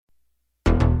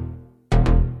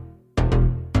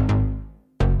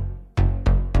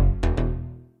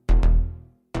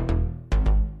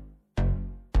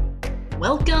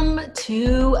Welcome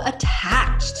to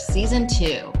Attached, Season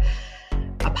 2,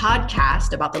 a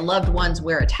podcast about the loved ones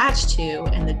we're attached to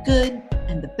and the good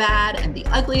and the bad and the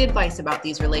ugly advice about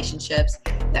these relationships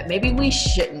that maybe we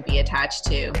shouldn't be attached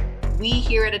to. We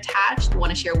here at Attached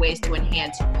want to share ways to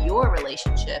enhance your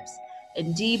relationships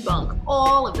and debunk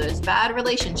all of those bad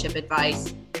relationship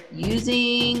advice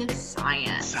using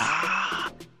science.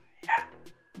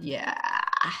 Yeah.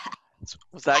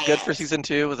 Was that good for season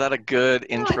 2? Was that a good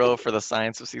intro for the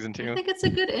science of season 2? I think it's a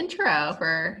good intro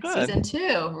for season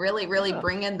 2. Really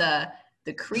bring in the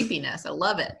creepiness. I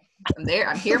love it. I'm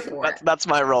here for it. That's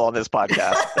my role on this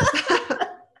podcast.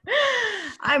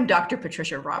 I'm Dr.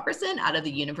 Patricia Robertson out of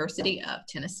the University of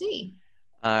Tennessee.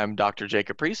 I'm Dr.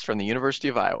 Jacob Priest from the University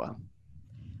of Iowa.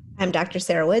 I'm Dr.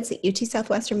 Sarah Woods at UT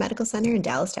Southwestern Medical Center in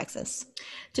Dallas, Texas.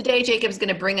 Today, Jacob's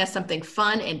going to bring us something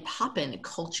fun and poppin'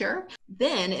 culture.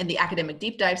 Then, in the Academic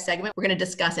Deep Dive segment, we're going to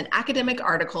discuss an academic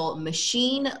article,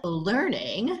 Machine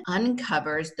Learning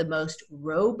Uncovers the Most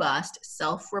Robust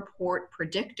Self-Report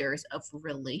Predictors of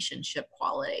Relationship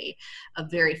Quality. A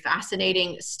very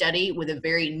fascinating study with a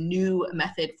very new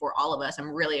method for all of us.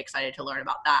 I'm really excited to learn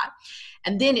about that.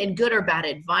 And then, in Good or Bad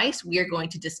Advice, we are going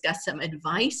to discuss some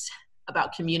advice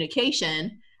about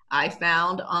communication I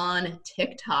found on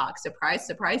TikTok. Surprise,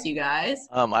 you guys.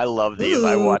 I love these. Ooh.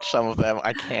 I watched some of them.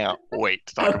 I can't wait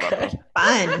to talk about them.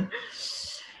 Fun.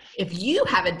 If you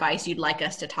have advice you'd like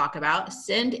us to talk about,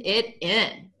 send it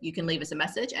in. You can leave us a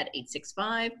message at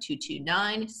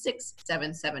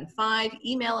 865-229-6775.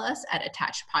 Email us at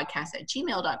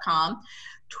attachedpodcast@gmail.com.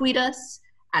 Tweet us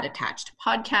at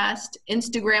attachedpodcast.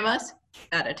 Instagram us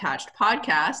at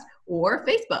attachedpodcast, or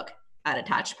Facebook at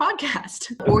Attached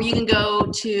Podcast. Or you can go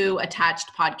to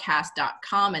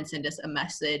attachedpodcast.com and send us a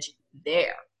message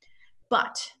there.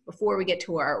 But before we get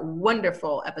to our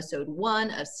wonderful episode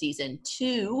 1 of season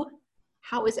 2,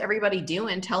 how is everybody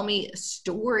doing? Tell me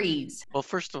stories. Well,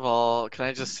 first of all, can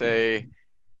I just say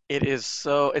it's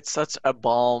such a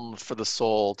balm for the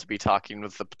soul to be talking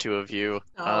with the two of you.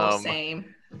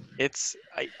 Same.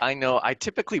 I know I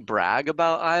typically brag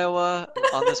about Iowa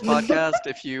on this podcast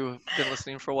if you've been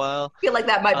listening for a while. I feel like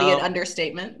that might be an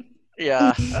understatement.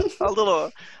 Yeah, a little.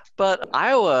 But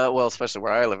Iowa, well, especially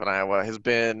where I live in Iowa, has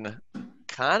been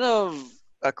kind of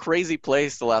a crazy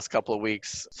place the last couple of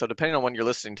weeks. So depending on when you're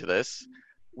listening to this,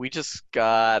 we just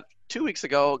 2 weeks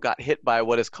ago, got hit by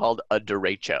what is called a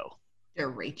derecho.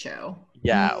 Derecho.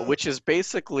 Yeah, which is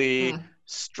basically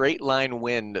straight line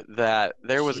wind that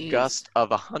there was gusts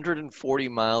of 140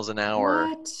 miles an hour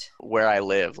where I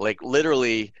live. Like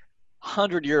literally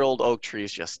 100-year-old oak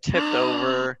trees just tipped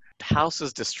over,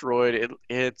 houses destroyed.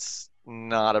 It's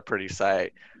not a pretty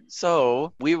sight.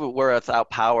 So we were without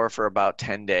power for about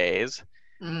 10 days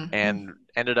and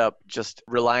ended up just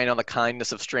relying on the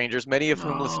kindness of strangers, many of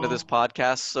whom listen to this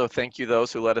podcast. So thank you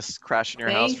those who let us crash in your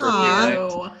house for a few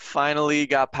nights. Finally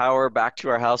got power back to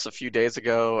our house a few days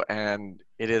ago, and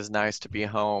it is nice to be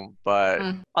home.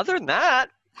 But other than that,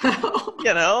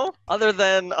 other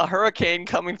than a hurricane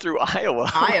coming through Iowa,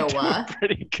 we're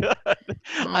pretty good.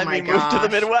 Moved to the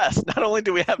Midwest. Not only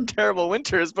do we have terrible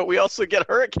winters, but we also get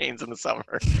hurricanes in the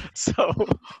summer. So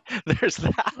there's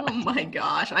that. Oh my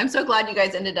gosh. I'm so glad you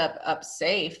guys ended up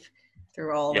safe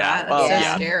through all that. That's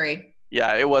so scary.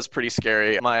 Yeah, it was pretty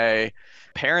scary. My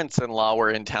parents-in-law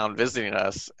were in town visiting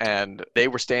us, and they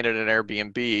were staying at an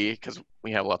Airbnb because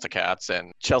we have lots of cats,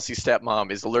 and Chelsea's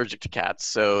stepmom is allergic to cats,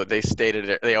 so they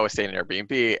always stayed in an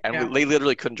Airbnb, and they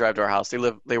literally couldn't drive to our house.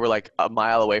 They were like a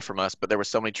mile away from us, but there were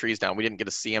so many trees down. We didn't get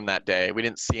to see them that day. We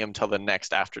didn't see them till the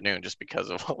next afternoon just because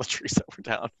of all the trees that were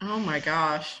down. Oh my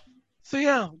gosh. So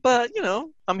yeah, but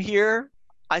I'm here.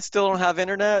 I still don't have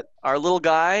internet. Our little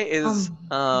guy is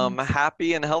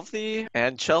happy and healthy,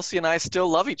 and Chelsea and I still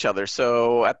love each other.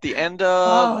 So at the end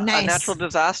of a natural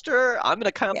disaster, I'm going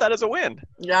to count that as a win.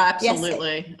 Yeah,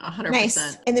 absolutely. 100%.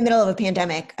 Nice. In the middle of a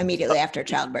pandemic, immediately after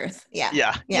childbirth. Yeah.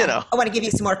 I want to give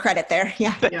you some more credit there.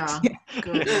 Yeah.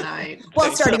 Good night.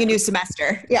 While starting a new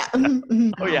semester. Yeah. Oh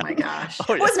my gosh.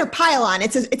 It wasn't a pile on.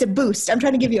 It's a boost. I'm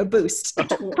trying to give you a boost.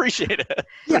 Appreciate it.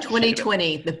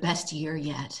 2020, the best year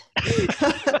yet.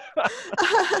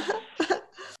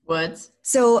 Woods.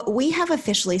 So we have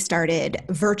officially started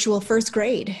virtual first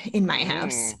grade in my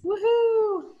house.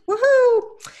 Woohoo!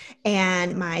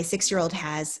 And my 6-year-old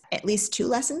has at least 2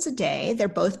 lessons a day. They're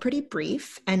both pretty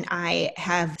brief, and I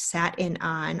have sat in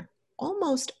on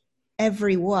almost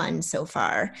every one so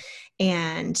far.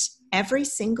 And every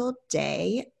single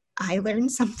day I learn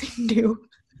something new.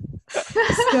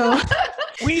 So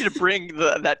We need to bring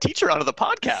that teacher onto the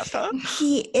podcast, huh?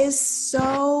 He is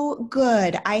so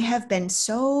good. I have been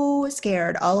so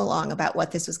scared all along about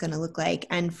what this was going to look like.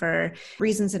 And for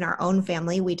reasons in our own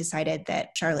family, we decided that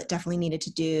Charlotte definitely needed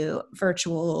to do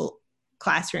virtual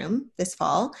classroom this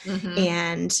fall. Mm-hmm.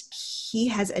 And he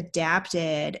has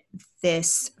adapted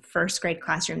this first grade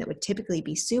classroom that would typically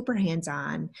be super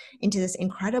hands-on into this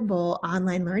incredible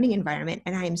online learning environment.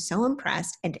 And I am so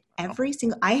impressed. And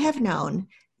I have known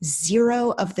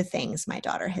zero of the things my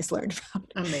daughter has learned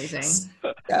about. Amazing.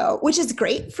 So, which is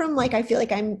great from I feel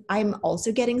like I'm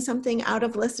also getting something out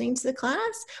of listening to the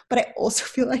class, but I also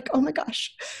feel like, oh my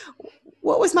gosh,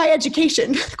 what was my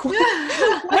education?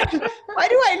 why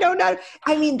do I know not?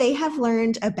 I mean, they have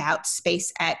learned about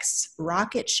SpaceX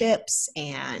rocket ships,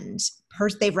 and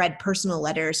they've read personal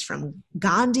letters from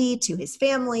Gandhi to his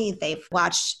family. They've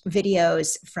watched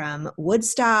videos from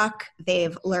Woodstock.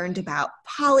 They've learned about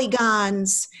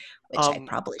polygons, which I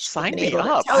probably should sign me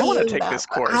up. I want to take this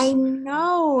course. I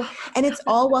know. And it's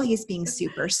all while he's being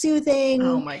super soothing.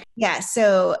 Oh my. Yeah.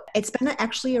 So it's been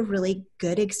actually a really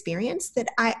good experience that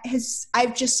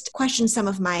I've just questioned some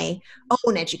of my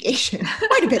own education,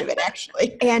 quite a bit of it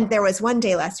actually. And there was one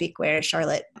day last week where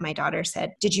Charlotte, my daughter,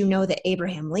 said, "Did you know that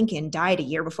Abraham Lincoln died a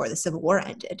year before the Civil War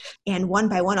ended?" And one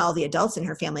by one, all the adults in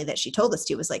her family that she told us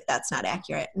to was like, "That's not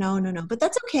accurate. No, but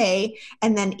that's okay."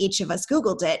 And then each of us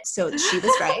Googled it. So she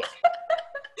was right.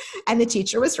 And the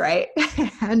teacher was right.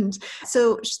 And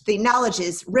so the knowledge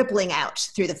is rippling out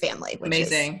through the family, which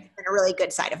amazing. Is a really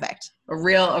good side effect. A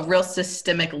real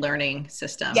systemic learning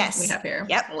system we have here.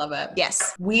 Yep. I love it.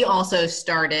 Yes. We also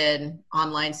started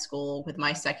online school with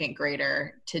my second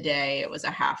grader today. It was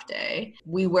a half day.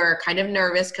 We were kind of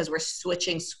nervous because we're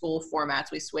switching school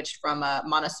formats. We switched from a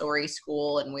Montessori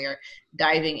school and we're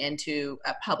diving into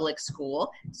a public school.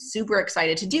 Super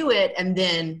excited to do it. And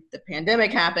then the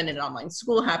pandemic happened and online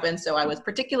school happened. So I was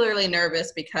particularly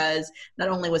nervous because not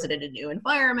only was it in a new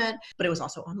environment, but it was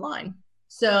also online.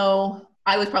 So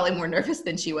I was probably more nervous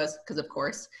than she was because, of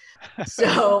course.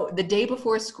 So the day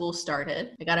before school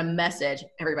started, I got a message.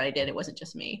 Everybody did. It wasn't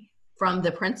just me. From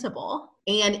the principal.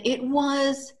 And it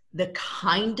was the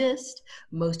kindest,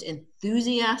 most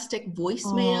enthusiastic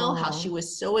voicemail, how she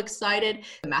was so excited.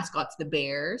 The mascot's the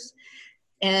Bears.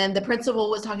 And the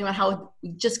principal was talking about how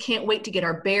we just can't wait to get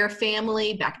our bear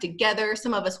family back together.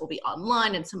 Some of us will be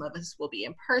online and some of us will be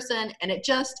in person. And it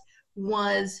just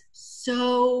was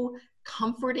so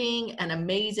comforting and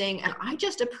amazing. And I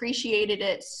just appreciated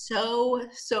it so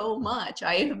much.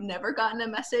 I have never gotten a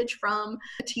message from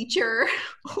a teacher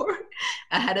or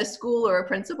a head of school or a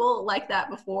principal like that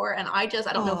before. And I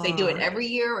don't know if they do it every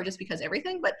year or just because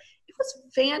everything, but it was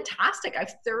fantastic.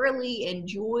 I've thoroughly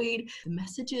enjoyed the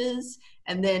messages.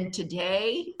 And then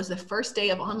today was the first day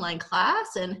of online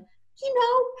class, and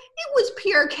it was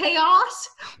pure chaos,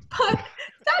 but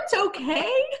that's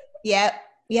okay. Yep.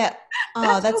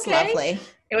 Oh, that's okay. Lovely.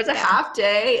 It was a half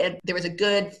day, and there was a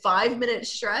good 5-minute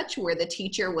stretch where the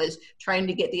teacher was trying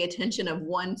to get the attention of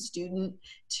one student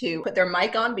to put their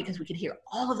mic on because we could hear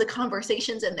all of the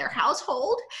conversations in their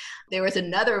household. There was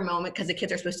another moment because the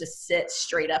kids are supposed to sit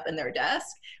straight up in their desk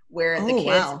where the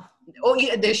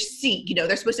kids, their seat,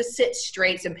 they're supposed to sit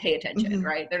straight and pay attention,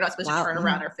 right? They're not supposed to turn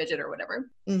around or fidget or whatever.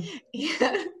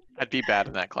 Yeah. I'd be bad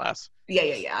in that class.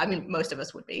 Yeah. I mean, most of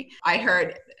us would be. I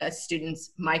heard a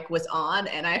student's mic was on,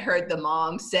 and I heard the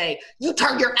mom say, "You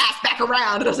turn your ass back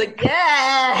around." And I was like,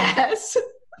 yes.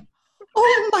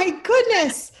 Oh my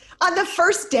goodness. On the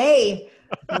first day.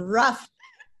 Rough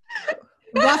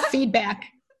feedback.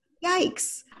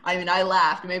 Yikes. I mean, I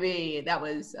laughed. Maybe that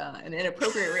was an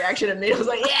inappropriate reaction of me. I was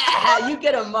like, yeah, you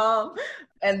get 'em, Mom.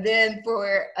 And then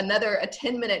for a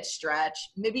 10-minute stretch,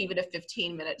 maybe even a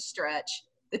 15-minute stretch,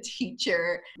 the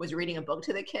teacher was reading a book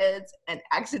to the kids and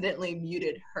accidentally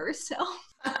muted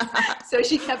herself. So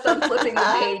she kept on flipping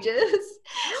the pages,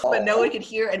 but no one could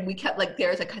hear. And we kept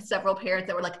there's several parents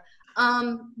that were like,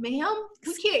 ma'am,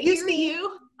 we can't hear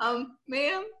you.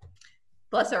 Ma'am,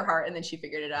 bless her heart. And then she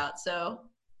figured it out. So,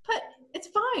 but it's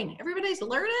fine. Everybody's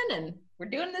learning and we're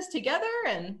doing this together,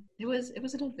 and it was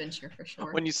an adventure for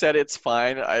sure. When you said it's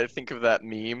fine, I think of that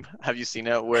meme. Have you seen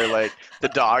it where the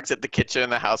dog's at the kitchen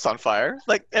and the house on fire?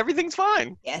 Everything's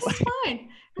fine. Yes, it's fine.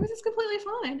 Everything's completely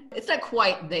fine. It's not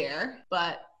quite there,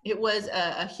 but it was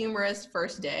a humorous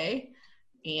first day,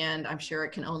 and I'm sure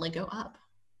it can only go up.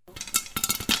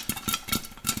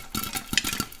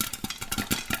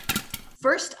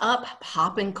 First up,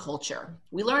 pop and culture.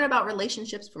 We learn about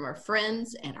relationships from our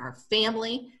friends and our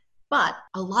family, but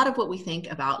a lot of what we think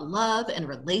about love and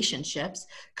relationships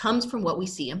comes from what we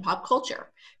see in pop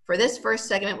culture. For this first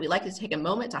segment, we like to take a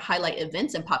moment to highlight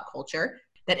events in pop culture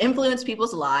that influence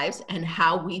people's lives and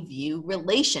how we view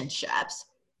relationships.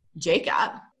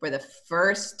 Jacob, for the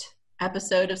first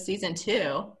episode of season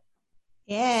 2,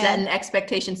 setting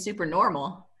expectations super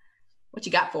normal. What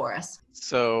you got for us?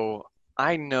 So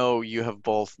I know you have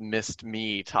both missed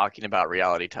me talking about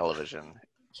reality television.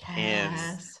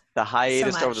 Yes. In the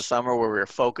hiatus over the summer where we were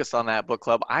focused on that book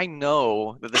club. I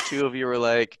know that the two of you were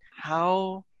like,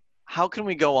 how can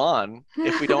we go on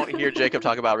if we don't hear Jacob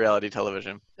talk about reality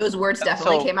television? Those words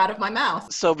definitely came out of my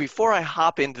mouth. So before I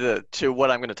hop into what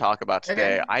I'm going to talk about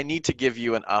today, okay. I need to give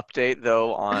you an update,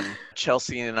 though, on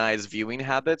Chelsea and I's viewing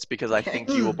habits, because I think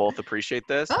you will both appreciate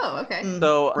this. Oh, okay.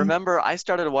 So remember, I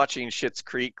started watching Schitt's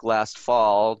Creek last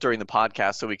fall during the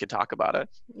podcast so we could talk about it.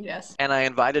 Yes. And I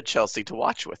invited Chelsea to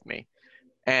watch with me.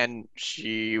 And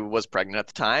she was pregnant at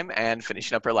the time and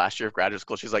finishing up her last year of graduate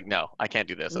school. She's like, no, I can't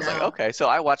do this. I was like, okay. So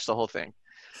I watched the whole thing.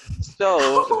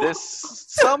 So this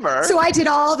summer. So I did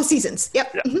all the seasons.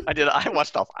 Yep. Yeah, I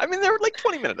watched all. I mean, they were like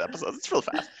 20-minute episodes. It's real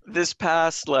fast. This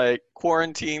past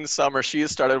quarantine summer, she has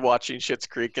started watching Schitt's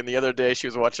Creek. And the other day she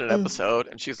was watching an episode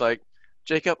and she's like,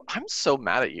 Jacob, I'm so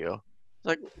mad at you. I was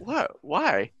like, what?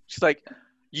 Why? She's like,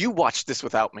 you watched this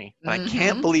without me, and I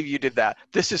can't believe you did that.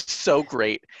 This is so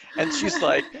great. And she's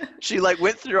like, she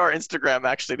went through our Instagram,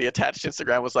 actually, the attached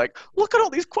Instagram was like, look at all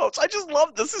these quotes. I just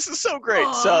love this. This is so great.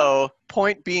 Aww. So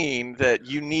point being that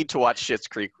you need to watch Schitt's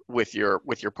Creek with your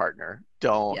partner.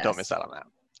 Don't miss out on that.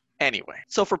 Anyway,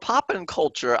 so for Poppin'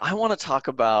 Culture, I want to talk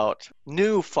about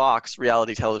new Fox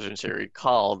reality television series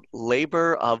called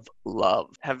Labor of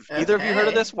Love. Have either of you heard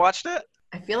of this, watched it?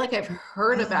 I feel like I've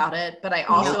heard about it, but I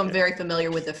also am very familiar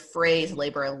with the phrase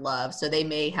labor of love, so they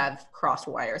may have crossed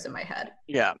wires in my head.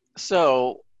 Yeah.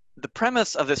 So the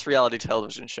premise of this reality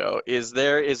television show is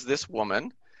there is this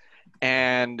woman,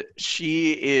 and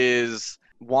she is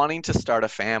wanting to start a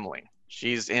family.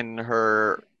 She's in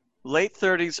her late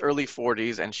 30s, early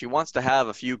 40s, and she wants to have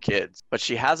a few kids, but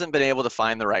she hasn't been able to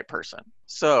find the right person.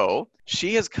 So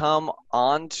she has come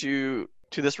on to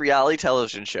this reality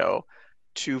television show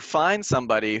to find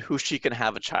somebody who she can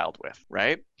have a child with,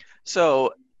 right?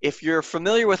 So if you're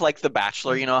familiar with The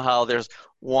Bachelor, you know how there's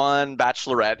one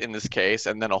bachelorette in this case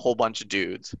and then a whole bunch of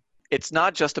dudes. It's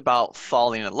not just about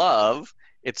falling in love.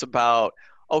 It's about,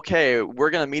 okay,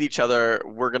 we're going to meet each other.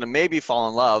 We're going to maybe fall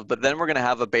in love, but then we're going to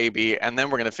have a baby and then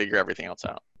we're going to figure everything else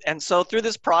out. And so through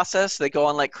this process, they go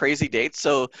on crazy dates.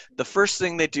 So the first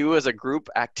thing they do is a group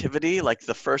activity,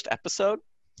 the first episode.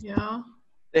 Yeah.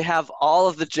 They have all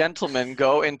of the gentlemen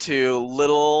go into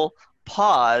little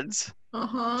pods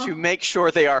to make sure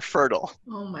they are fertile.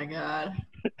 Oh my God.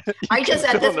 I just,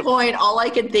 at this point, all I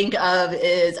can think of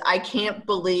is I can't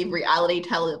believe reality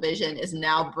television is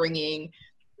now bringing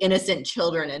innocent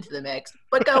children into the mix.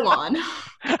 But go on.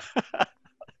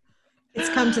 It's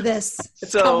come to this.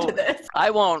 I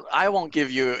won't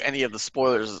give you any of the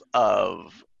spoilers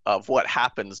of what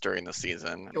happens during the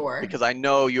season, because I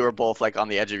know you are both on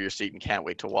the edge of your seat and can't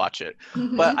wait to watch it.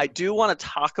 But I do want to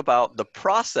talk about the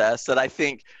process that I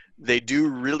think they do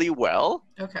really well.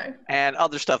 Okay. And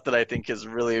other stuff that I think is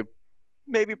really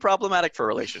maybe problematic for a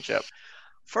relationship.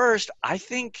 First, I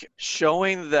think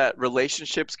showing that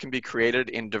relationships can be created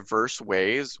in diverse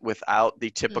ways without the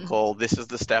typical, this is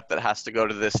the step that has to go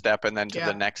to this step and then to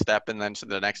the next step and then to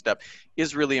the next step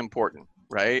is really important,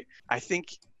 right? I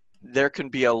think there can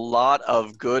be a lot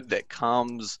of good that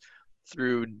comes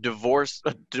through diverse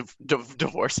relationship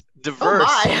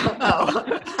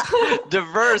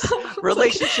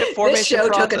formation. This show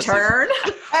processes. Took a turn.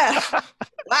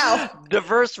 Wow.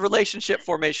 Diverse relationship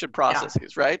formation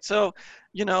processes, right? So,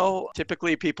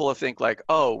 typically people think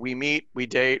oh, we meet, we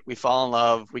date, we fall in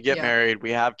love, we get married,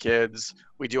 we have kids,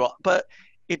 we do all, but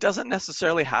it doesn't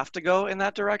necessarily have to go in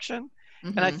that direction.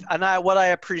 And what I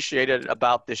appreciated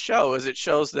about this show is it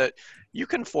shows that you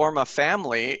can form a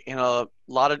family in a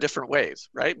lot of different ways,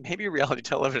 right? Maybe reality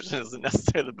television isn't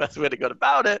necessarily the best way to go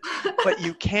about it, but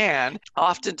you can.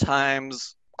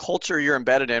 Oftentimes, culture you're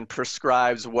embedded in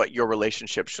prescribes what your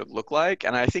relationship should look like.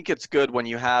 And I think it's good when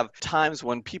you have times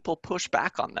when people push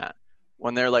back on that,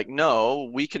 when they're like, no,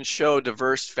 we can show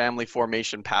diverse family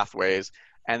formation pathways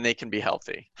and they can be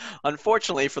healthy.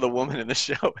 Unfortunately for the woman in the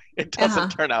show, it doesn't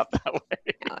turn out that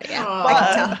way. Oh, yeah. I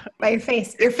can tell by your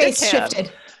face. Your face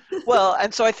shifted. Well,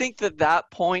 and so I think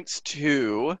that points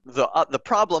to the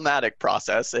problematic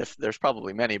process, if there's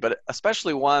probably many, but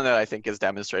especially one that I think is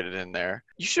demonstrated in there.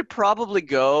 You should probably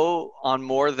go on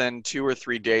more than 2 or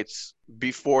 3 dates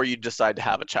before you decide to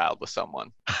have a child with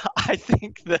someone. I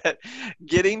think that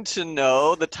getting to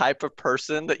know the type of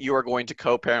person that you are going to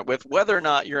co-parent with, whether or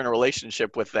not you're in a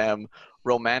relationship with them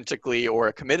romantically or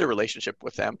a committed relationship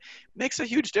with them, makes a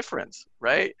huge difference,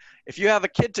 right? If you have a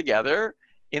kid together,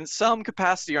 in some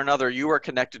capacity or another, you are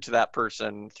connected to that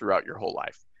person throughout your whole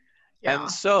life. Yeah.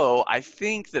 And so I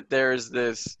think that there's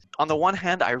this, on the one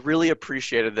hand, I really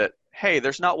appreciated that, hey,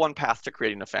 there's not one path to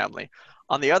creating a family.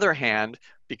 On the other hand,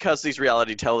 because these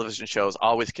reality television shows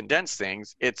always condense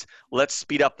things, it's let's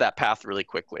speed up that path really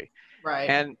quickly. Right.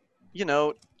 And, you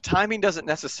know, timing doesn't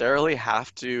necessarily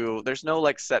have to, there's no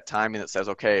like set timing that says,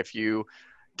 okay, if you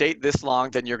date this long,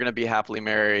 then you're going to be happily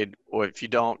married, or if you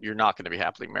don't, you're not going to be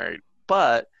happily married.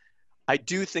 But I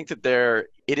do think that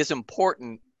it is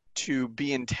important to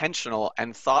be intentional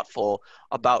and thoughtful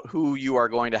about who you are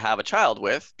going to have a child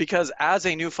with, because as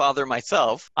a new father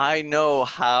myself, I know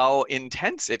how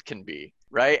intense it can be,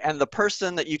 right? And the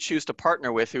person that you choose to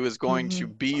partner with who is going to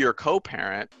be your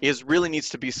co-parent really needs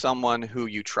to be someone who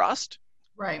you trust,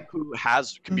 right? Who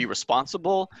can be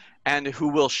responsible, and who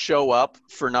will show up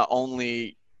for not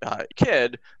only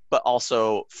kid, but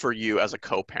also for you as a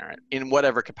co-parent in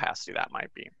whatever capacity that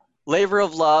might be. Labor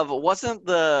of Love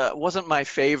wasn't my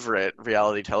favorite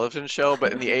reality television show,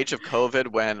 but in the age of COVID,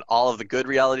 when all of the good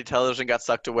reality television got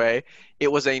sucked away,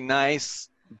 it was a nice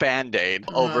Band-Aid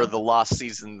over the lost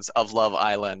seasons of Love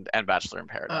Island and Bachelor in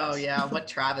Paradise. Oh yeah, what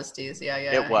travesties! Yeah.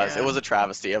 It was a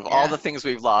travesty of all the things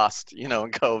we've lost, in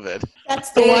COVID.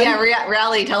 That's the one. Yeah,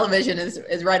 reality television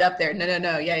is right up there.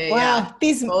 No. Yeah. Wow,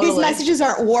 these messages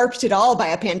aren't warped at all by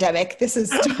a pandemic. This is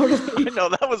totally. I know,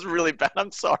 that was really bad.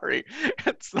 I'm sorry.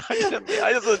 It's not gonna be.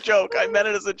 It's a joke. I meant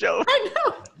it as a joke. I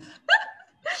know.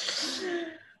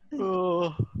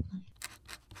 Oh.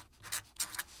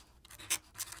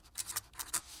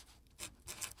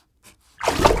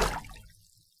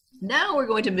 Now we're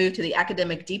going to move to the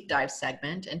academic deep dive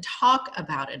segment and talk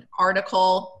about an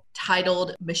article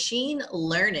titled "Machine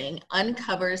Learning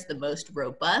Uncovers the Most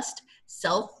Robust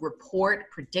Self-Report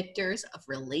Predictors of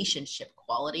Relationship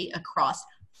Quality Across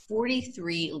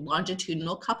 43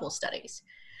 Longitudinal Couple Studies,"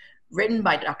 written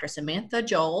by Dr. Samantha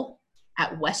Joel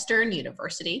at Western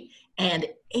University and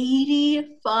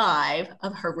 85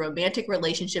 of her romantic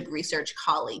relationship research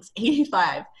colleagues.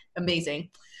 85,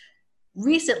 amazing.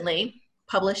 Recently,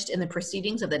 published in the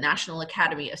Proceedings of the National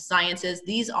Academy of Sciences,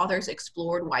 these authors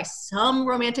explored why some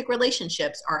romantic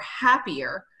relationships are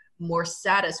happier, more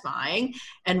satisfying,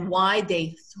 and why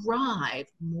they thrive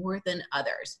more than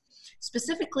others.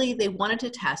 Specifically, they wanted to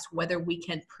test whether we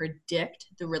can predict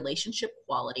the relationship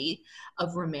quality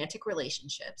of romantic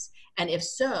relationships, and if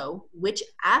so, which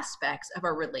aspects of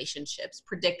our relationships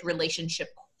predict relationship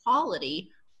quality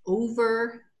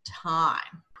over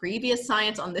time. Previous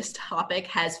science on this topic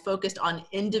has focused on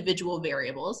individual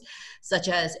variables, such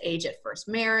as age at first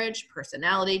marriage,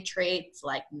 personality traits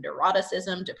like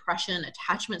neuroticism, depression,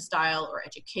 attachment style, or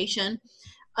education.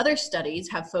 Other studies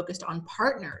have focused on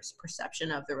partners'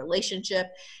 perception of the relationship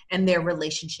and their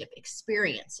relationship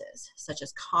experiences, such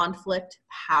as conflict,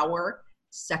 power,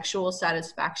 sexual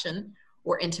satisfaction,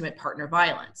 or intimate partner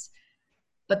violence.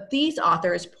 But these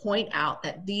authors point out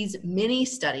that these mini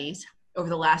studies over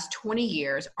the last 20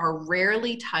 years are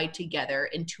rarely tied together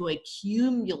into a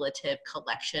cumulative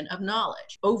collection of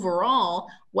knowledge. Overall,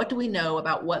 what do we know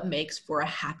about what makes for a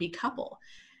happy couple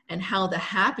and how the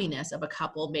happiness of a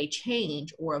couple may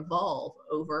change or evolve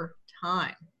over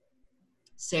time?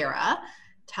 Sarah,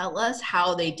 tell us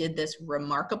how they did this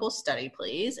remarkable study,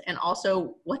 please. And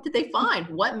also, what did they find?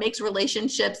 What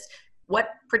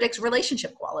predicts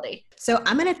relationship quality? So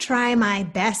I'm going to try my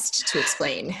best to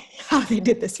explain how they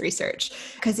did this research,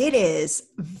 because it is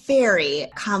very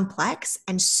complex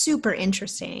and super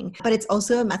interesting, but it's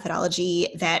also a methodology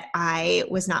that I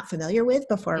was not familiar with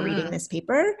before reading this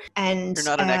paper. And you're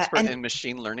not an expert in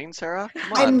machine learning, Sarah?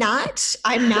 I'm not.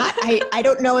 I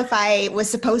don't know if I was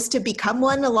supposed to become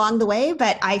one along the way,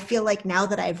 but I feel like now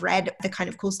that I've read the kind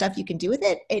of cool stuff you can do with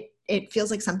it, it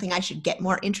feels like something I should get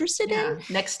more interested in.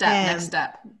 Next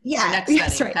step. Yeah. Next study,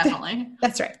 that's right. Definitely.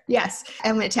 That's right. Yes.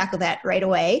 I'm going to tackle that right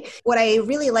away. What I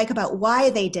really like about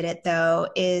why they did it, though,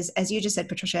 is, as you just said,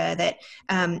 Patricia, that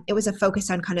it was a focus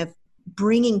on kind of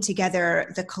bringing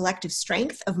together the collective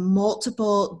strength of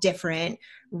multiple different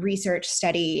research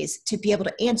studies to be able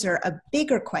to answer a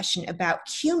bigger question about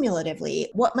cumulatively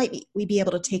what might we be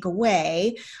able to take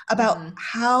away about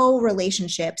how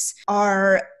relationships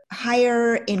are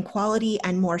higher in quality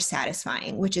and more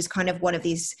satisfying, which is kind of one of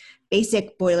these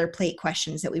basic boilerplate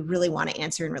questions that we really want to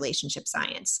answer in relationship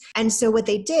science. And so what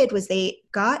they did was they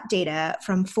got data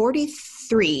from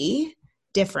 43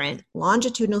 different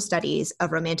longitudinal studies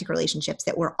of romantic relationships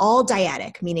that were all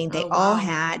dyadic, meaning they all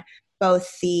had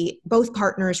both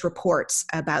partners' reports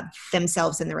about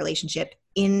themselves and the relationship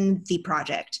in the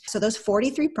project. So those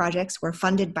 43 projects were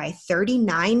funded by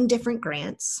 39 different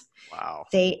grants. Wow.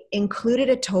 They included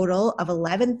a total of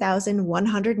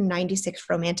 11,196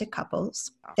 romantic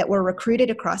couples that were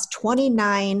recruited across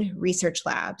 29 research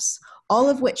labs, all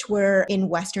of which were in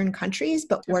Western countries,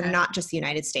 but were not just the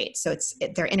United States. So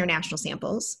they're international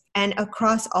samples. And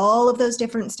across all of those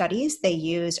different studies, they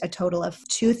used a total of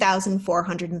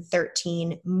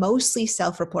 2,413 mostly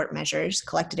self-report measures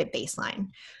collected at baseline.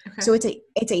 Okay. So it's a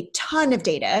ton of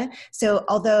data. So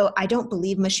although I don't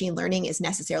believe machine learning is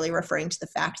necessarily referring to the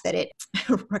fact that it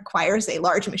requires a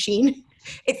large machine,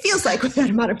 it feels like with that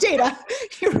amount of data,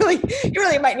 you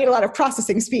really might need a lot of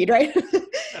processing speed, right?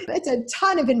 It's a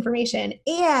ton of information.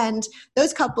 And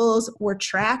those couples were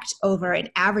tracked over an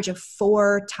average of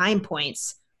 4 time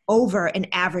points over an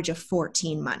average of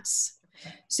 14 months.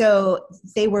 So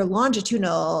they were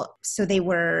longitudinal. So they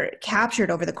were captured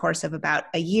over the course of about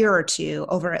a year or two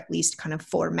over at least kind of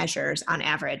 4 measures on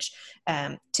average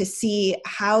to see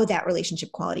how that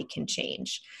relationship quality can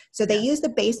change. So they use the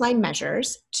baseline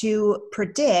measures to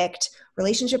predict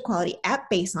relationship quality at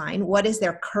baseline. What is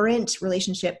their current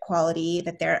relationship quality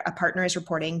that a partner is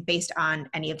reporting based on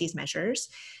any of these measures?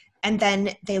 And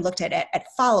then they looked at it at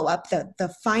follow-up,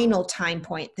 the final time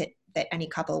point that any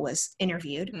couple was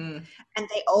interviewed. And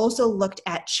they also looked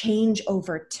at change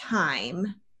over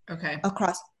time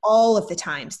across all of the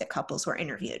times that couples were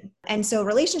interviewed. And so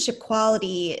relationship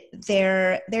quality,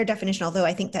 their definition, although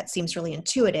I think that seems really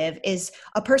intuitive, is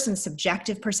a person's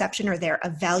subjective perception or their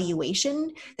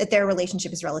evaluation that their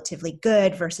relationship is relatively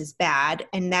good versus bad.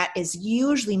 And that is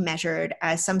usually measured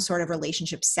as some sort of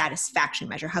relationship satisfaction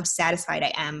measure, how satisfied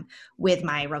I am with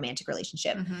my romantic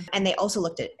relationship. And they also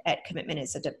looked at commitment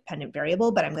as a dependent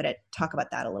variable, but I'm going to talk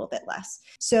about that a little bit less.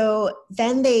 So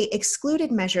then they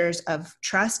excluded measures of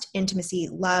trust, intimacy,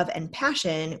 love, and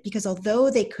passion, because although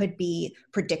they could be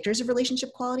predictors of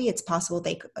relationship quality, it's possible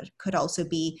they could also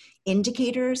be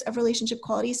indicators of relationship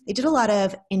qualities. They did a lot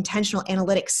of intentional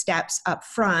analytic steps up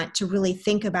front to really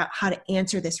think about how to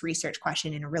answer this research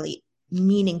question in a really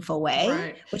meaningful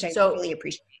way, which I really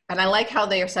appreciate. And I like how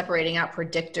they are separating out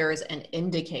predictors and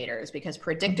indicators, because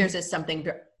predictors is something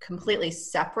completely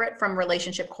separate from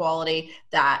relationship quality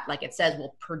that, like it says,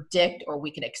 will predict or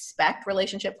we can expect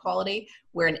relationship quality,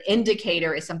 where an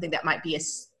indicator is something that might be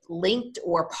linked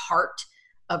or part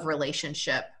of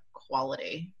relationship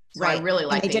quality. So I really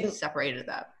like they separated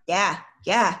that. Yeah.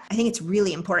 I think it's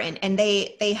really important. And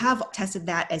they have tested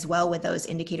that as well with those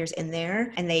indicators in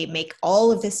there. And they make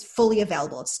all of this fully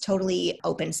available. It's totally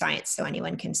open science. So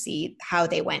anyone can see how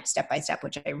they went step by step,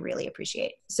 which I really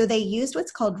appreciate. So they used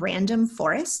what's called random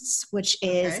forests, which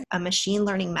is a machine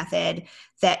learning method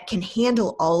that can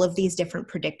handle all of these different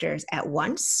predictors at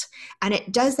once. And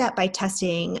it does that by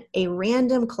testing a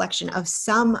random collection of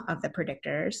some of the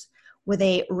predictors with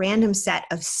a random set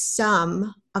of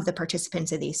some of the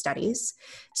participants in these studies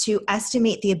to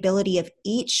estimate the ability of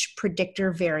each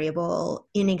predictor variable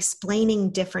in explaining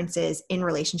differences in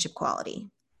relationship quality.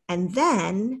 And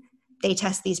then they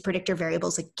test these predictor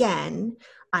variables again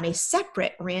on a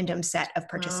separate random set of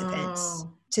participants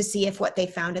to see if what they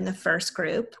found in the first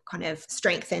group kind of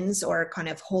strengthens or kind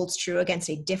of holds true against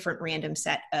a different random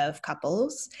set of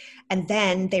couples. And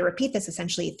then they repeat this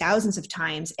essentially thousands of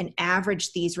times and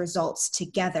average these results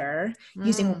together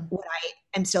using what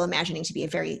I am still imagining to be a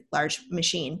very large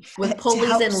machine. With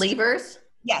pulleys and levers?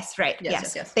 Yes, right.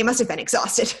 Yes. They must have been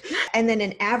exhausted. And then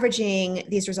in averaging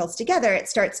these results together, it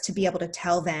starts to be able to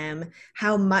tell them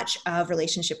how much of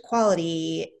relationship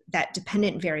quality, that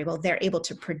dependent variable, they're able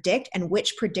to predict and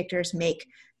which predictors make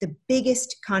the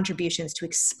biggest contributions to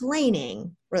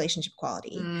explaining relationship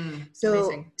quality.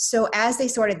 So as they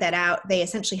sorted that out, they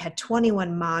essentially had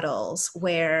 21 models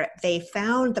where they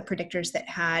found the predictors that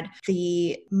had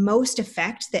the most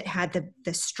effect, that had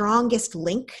the strongest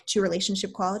link to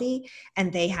relationship quality.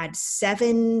 And they had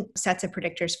 7 sets of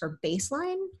predictors for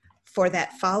baseline, for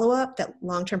that follow-up, that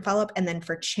long-term follow-up, and then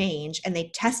for change. And they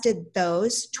tested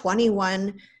those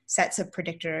 21 sets of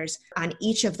predictors on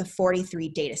each of the 43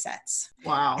 data sets.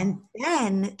 Wow. And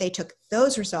then they took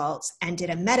those results and did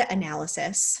a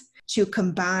meta-analysis to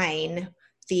combine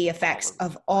the effects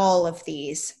of all of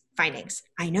these findings.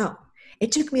 I know.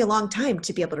 It took me a long time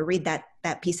to be able to read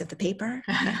that piece of the paper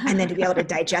and then to be able to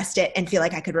digest it and feel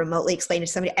like I could remotely explain it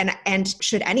to somebody. And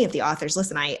should any of the authors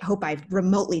listen, I hope I've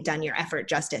remotely done your effort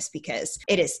justice, because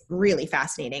it is really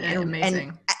fascinating and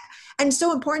amazing. And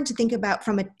so important to think about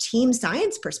from a team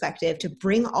science perspective, to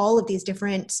bring all of these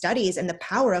different studies and the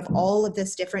power of all of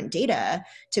this different data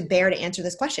to bear to answer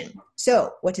this question.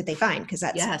 So what did they find? Because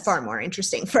that's far more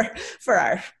interesting for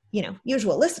our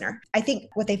usual listener. I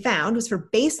think what they found was for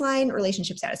baseline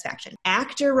relationship satisfaction,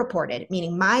 actor reported,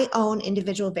 meaning my own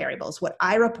individual variables, what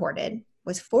I reported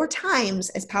was 4 times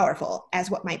as powerful as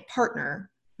what my partner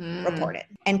reported.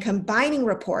 And combining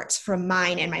reports from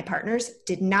mine and my partner's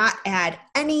did not add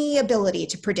any ability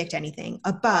to predict anything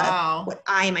above what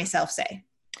I myself say.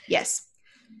 Yes.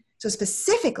 So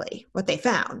specifically, what they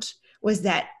found was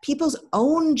that people's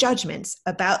own judgments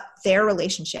about their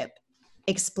relationship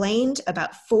explained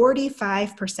about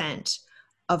 45%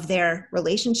 of their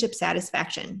relationship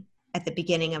satisfaction at the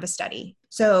beginning of a study.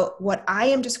 So what I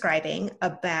am describing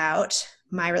about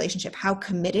my relationship, how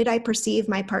committed I perceive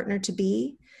my partner to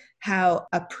be, how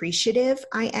appreciative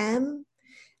I am,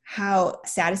 how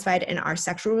satisfied in our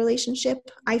sexual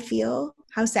relationship I feel,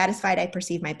 how satisfied I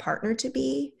perceive my partner to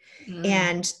be,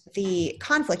 and the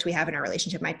conflict we have in our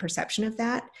relationship, my perception of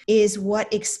that, is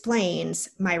what explains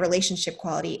my relationship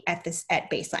quality at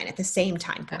baseline, at the same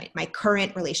time point, my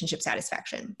current relationship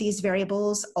satisfaction. These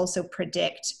variables also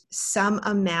predict some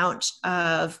amount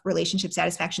of relationship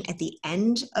satisfaction at the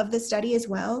end of the study as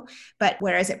well. But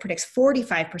whereas it predicts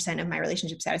 45% of my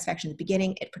relationship satisfaction at the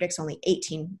beginning, it predicts only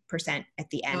 18% at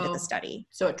the end of the study.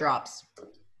 So it drops.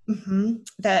 Mm-hmm.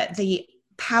 The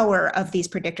power of these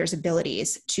predictors'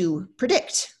 abilities to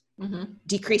predict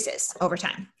decreases over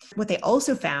time. What they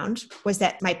also found was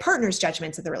that my partner's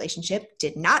judgments of the relationship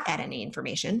did not add any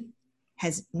information,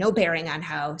 has no bearing on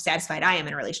how satisfied I am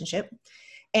in a relationship,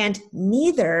 and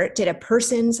neither did a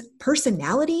person's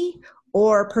personality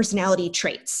or personality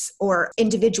traits or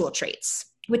individual traits,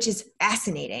 which is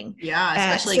fascinating. Yeah,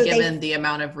 especially given the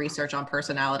amount of research on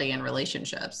personality and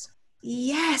relationships.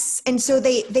 Yes. And so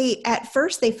they at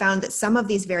first they found that some of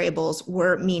these variables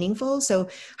were meaningful. So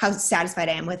how satisfied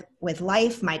I am with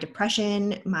life, my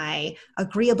depression, my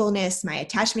agreeableness, my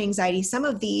attachment anxiety, some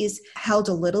of these held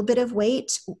a little bit of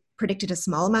weight, predicted a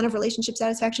small amount of relationship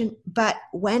satisfaction. But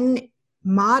when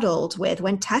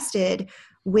tested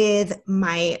with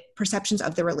my perceptions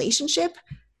of the relationship,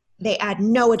 they add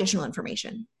no additional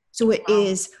information. So it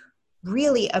is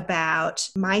really about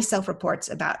my self-reports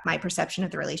about my perception of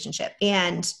the relationship,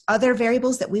 and other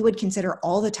variables that we would consider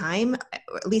all the time,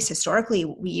 at least historically,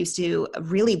 we used to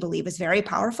really believe is very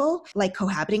powerful, like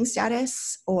cohabiting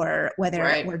status, or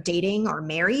whether we're dating or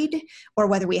married, or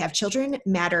whether we have children,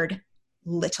 mattered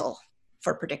little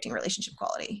for predicting relationship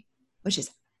quality, which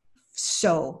is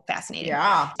so fascinating.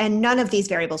 Yeah. And none of these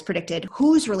variables predicted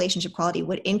whose relationship quality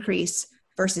would increase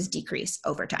versus decrease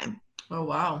over time. Oh,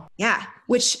 wow. Yeah.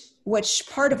 Which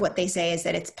part of what they say is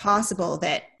that it's possible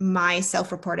that my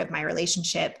self-report of my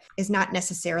relationship is not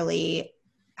necessarily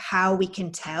how we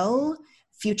can tell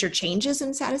future changes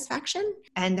in satisfaction.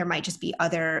 And there might just be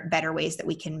other better ways that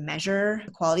we can measure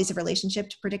the qualities of relationship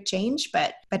to predict change.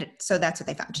 So that's what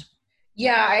they found.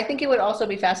 Yeah, I think it would also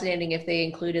be fascinating if they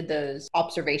included those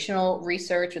observational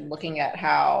research and looking at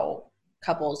how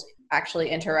couples actually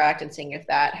interact and seeing if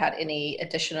that had any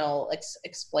additional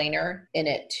explainer in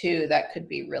it too. That could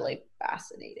be really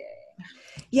fascinating.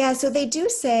 Yeah, so they do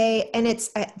say, and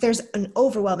there's an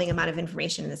overwhelming amount of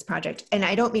information in this project. And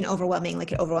I don't mean overwhelming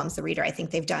like it overwhelms the reader. I think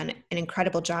they've done an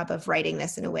incredible job of writing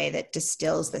this in a way that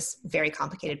distills this very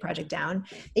complicated project down.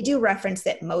 They do reference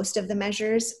that most of the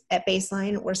measures at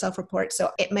baseline were self-report.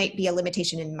 So it might be a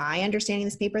limitation in my understanding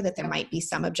of this paper that there might be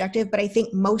some objective, but I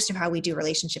think most of how we do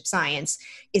relationship science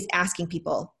is asking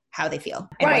people how they feel.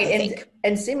 And what they think.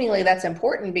 And seemingly that's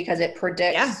important because it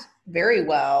predicts very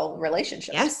well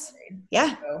relationships. Yes.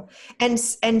 Yeah. And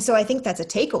so I think that's a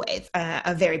takeaway,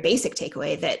 a very basic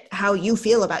takeaway, that how you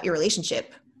feel about your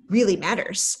relationship really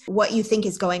matters. What you think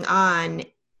is going on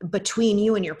between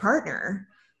you and your partner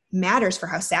matters for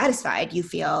how satisfied you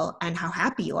feel and how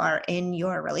happy you are in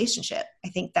your relationship. I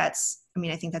think that's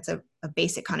a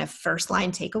basic kind of first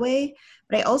line takeaway.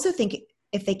 But I also think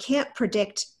if they can't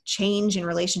predict change in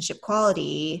relationship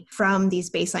quality from these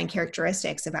baseline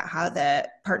characteristics about how the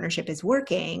partnership is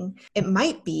working, it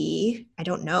might be, I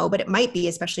don't know, but it might be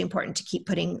especially important to keep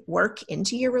putting work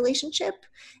into your relationship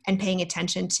and paying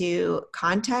attention to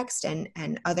context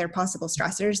and other possible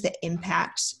stressors that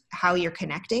impact how you're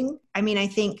connecting. I mean, I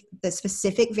think the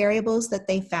specific variables that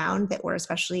they found that were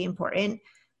especially important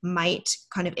might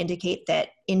kind of indicate that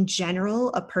in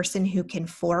general, a person who can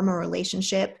form a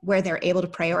relationship where they're able to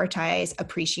prioritize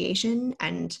appreciation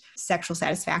and sexual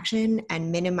satisfaction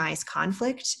and minimize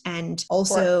conflict and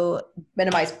also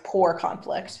minimize poor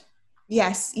conflict.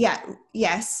 Yes. Yeah.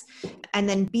 Yes. And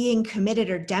then being committed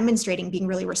or demonstrating being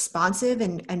really responsive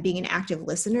and being an active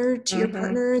listener to your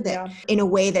partner that in a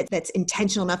way that's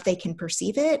intentional enough they can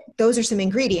perceive it. Those are some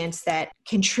ingredients that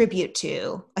contribute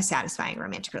to a satisfying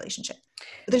romantic relationship.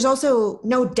 But there's also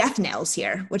no death knells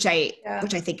here, which I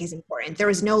think is important. There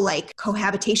was no like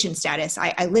cohabitation status.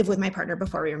 I live with my partner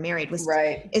before we were married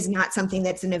is not something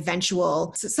that's an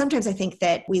eventual. So sometimes I think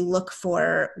that we look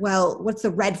for, well, what's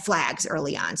the red flags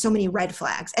early on? So many red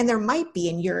flags. And there might be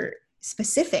in your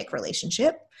specific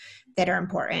relationship that are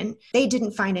important. They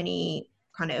didn't find any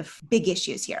kind of big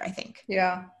issues here, I think.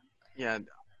 Yeah. Yeah.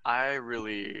 I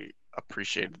really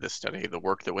appreciated this study, the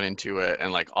work that went into it,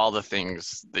 and like all the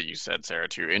things that you said, Sarah,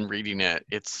 too. In reading it,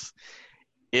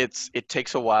 it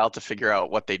takes a while to figure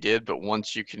out what they did, but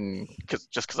once you can,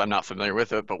 because I'm not familiar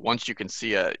with it, but once you can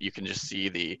see it, you can just see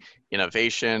the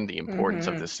innovation, the importance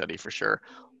of this study for sure.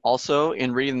 Also,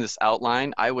 in reading this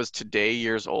outline, I was today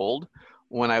years old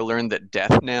when I learned that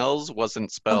death nails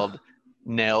wasn't spelled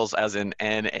nails as in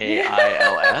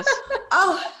Nails.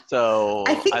 So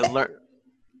I learned.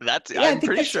 I'm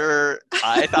pretty sure.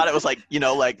 I thought it was like,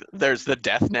 like there's the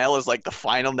death nail is like the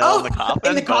final nail in the coffin.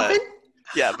 In the coffin?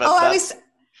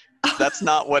 But that's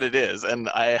not what it is. And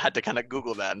I had to kind of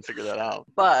Google that and figure that out.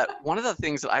 But one of the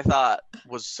things that I thought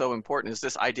was so important is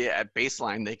this idea at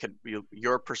baseline,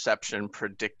 your perception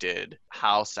predicted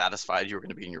how satisfied you were going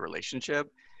to be in your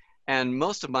relationship. And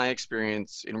most of my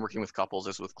experience in working with couples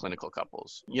is with clinical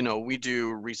couples. We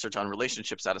do research on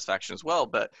relationship satisfaction as well,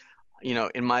 but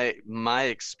in my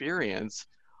experience,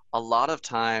 a lot of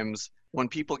times when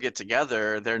people get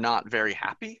together, they're not very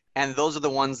happy. And those are the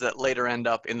ones that later end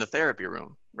up in the therapy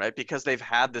room, right? Because they've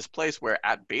had this place where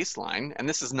at baseline, and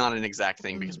this is not an exact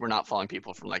thing because we're not following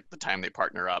people from like the time they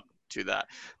partner up to that.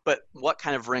 But what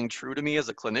kind of rang true to me as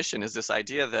a clinician is this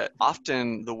idea that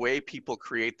often the way people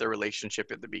create their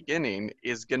relationship at the beginning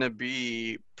is going to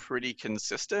be pretty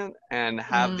consistent and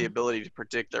have the ability to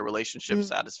predict their relationship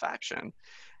satisfaction.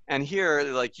 And here,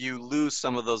 like, you lose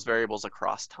some of those variables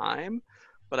across time,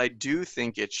 but I do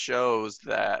think it shows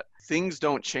that things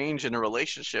don't change in a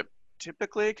relationship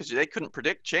typically because they couldn't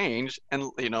predict change.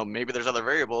 And, maybe there's other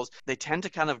variables. They tend to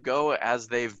kind of go as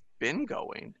they've been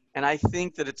going. And I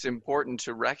think that it's important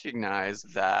to recognize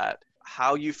that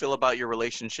how you feel about your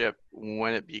relationship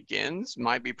when it begins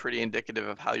might be pretty indicative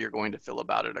of how you're going to feel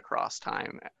about it across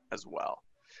time as well.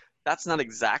 That's not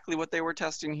exactly what they were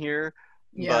testing here.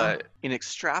 Yeah. But in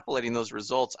extrapolating those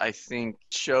results, I think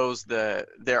shows that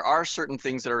there are certain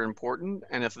things that are important.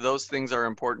 And if those things are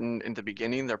important in the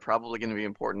beginning, they're probably going to be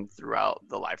important throughout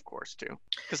the life course too.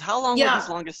 Because how long were these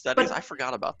longest studies? I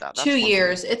forgot about that. That's 2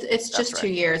 years. It's just 2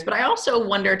 years. But I also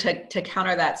wonder to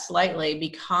counter that slightly,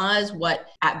 because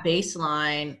what at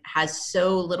baseline has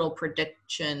so little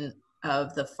prediction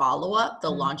of the follow-up,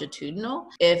 the longitudinal,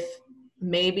 if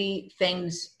maybe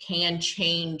things can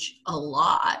change a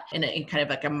lot in kind of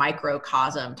like a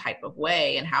microcosm type of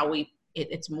way, and how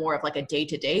it's more of like a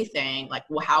day-to-day thing, like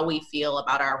how we feel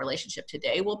about our relationship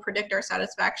today will predict our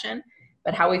satisfaction,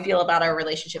 but how we feel about our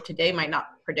relationship today might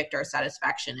not predict our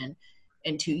satisfaction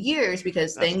in 2 years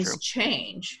because things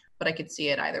change. But I could see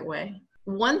it either way.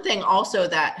 One thing also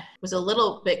that was a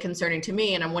little bit concerning to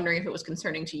me, and I'm wondering if it was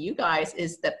concerning to you guys,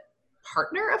 is that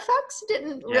partner effects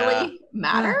didn't really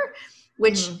matter.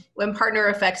 Which when partner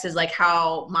effects is like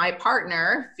how my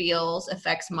partner feels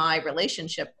affects my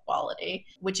relationship quality,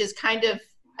 which is kind of,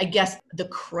 I guess, the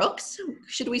crux,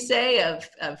 should we say, of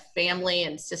family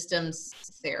and systems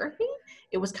therapy.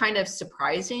 It was kind of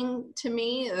surprising to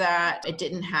me that it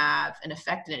didn't have an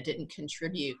effect and it didn't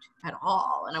contribute at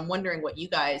all. And I'm wondering what you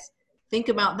guys think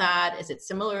about that. Is it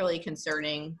similarly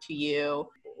concerning to you,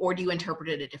 or do you interpret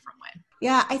it a different way?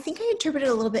 Yeah, I think I interpret it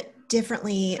a little bit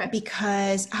differently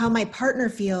because how my partner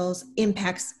feels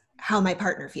impacts how my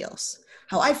partner feels.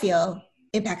 How I feel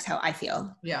impacts how I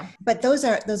feel. Yeah. But those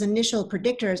initial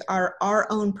predictors are our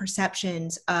own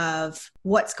perceptions of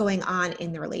what's going on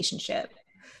in the relationship.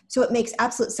 So it makes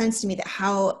absolute sense to me that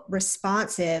how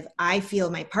responsive I feel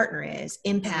my partner is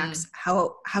impacts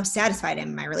how satisfied I am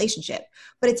in my relationship.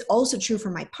 But it's also true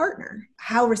for my partner.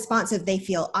 How responsive they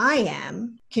feel I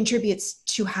am contributes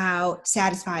to how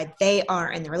satisfied they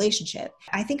are in the relationship.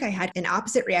 I think I had an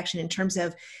opposite reaction in terms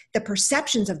of the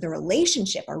perceptions of the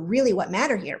relationship are really what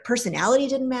matter here. Personality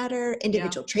didn't matter.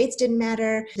 Individual traits didn't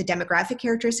matter. The demographic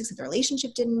characteristics of the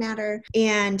relationship didn't matter.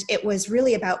 And it was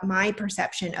really about my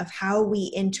perception of how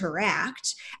we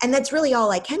interact. And that's really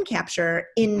all I can capture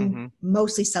in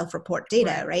mostly self-report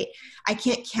data, right? I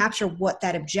can't capture what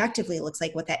that objectively looks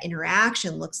like, what that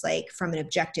interaction looks like from an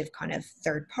objective kind of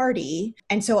third party.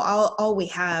 And And so all we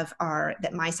have are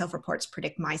that my self-reports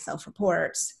predict my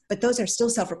self-reports, but those are still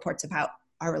self-reports about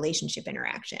our relationship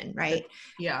interaction, right?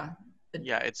 Yeah.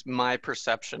 Yeah, it's my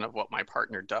perception of what my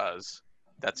partner does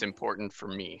that's important for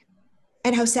me.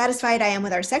 And how satisfied I am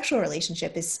with our sexual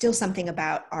relationship is still something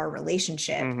about our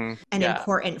relationship and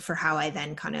important for how I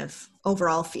then kind of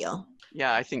overall feel.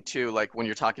 Yeah, I think too, like when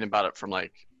you're talking about it from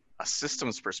like a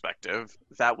systems perspective,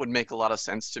 that would make a lot of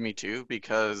sense to me too,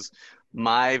 because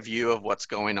my view of what's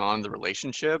going on in the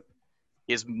relationship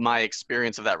is my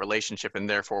experience of that relationship, and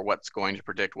therefore what's going to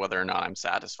predict whether or not I'm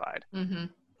satisfied. Mm-hmm.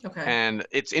 Okay. And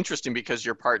it's interesting because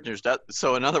your partner's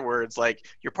so in other words, like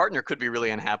your partner could be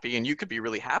really unhappy and you could be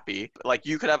really happy. Like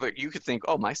you could think,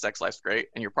 oh, my sex life's great,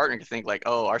 and your partner could think like,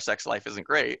 oh, our sex life isn't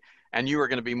great, and you are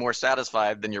going to be more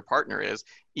satisfied than your partner is,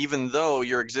 even though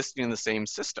you're existing in the same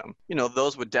system. You know,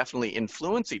 those would definitely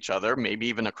influence each other, maybe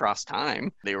even across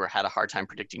time. They had a hard time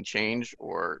predicting change,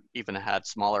 or even had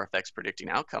smaller effects predicting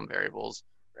outcome variables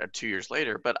 2 years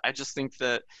later. But I just think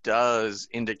that does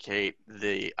indicate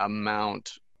the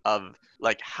amount of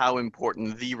like how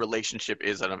important the relationship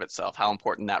is in and of itself, how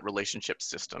important that relationship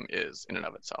system is in and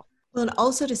of itself. Well, and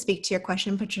also to speak to your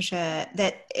question, Patricia,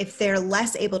 that if they're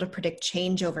less able to predict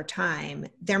change over time,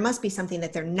 there must be something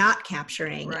that they're not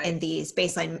capturing in these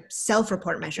baseline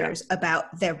self-report measures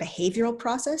about their behavioral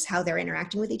process, how they're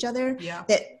interacting with each other,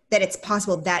 that it's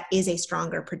possible that is a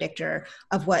stronger predictor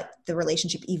of what the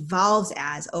relationship evolves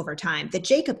as over time, that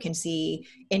Jacob can see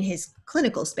in his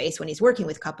clinical space when he's working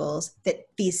with couples that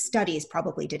these studies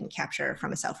probably didn't capture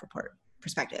from a self-report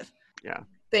perspective. Yeah.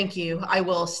 Thank you. I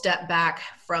will step back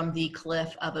from the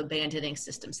cliff of abandoning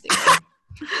systems theory.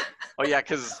 Oh yeah,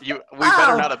 because we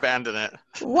better not abandon it.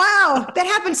 Wow, that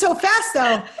happened so fast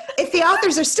though. If the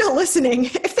authors are still listening,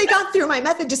 if they got through my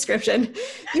method description,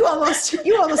 you almost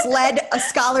led a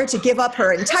scholar to give up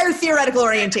her entire theoretical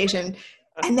orientation.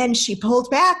 And then she pulled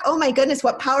back. Oh my goodness,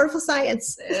 what powerful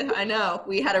science. I know.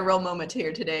 We had a real moment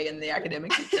here today in the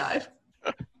academic deep dive.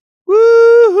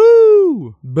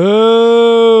 Woohoo!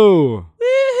 Boo!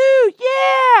 Woohoo!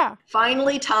 Yeah!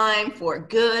 Finally, time for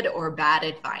good or bad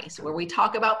advice, where we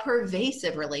talk about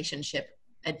pervasive relationship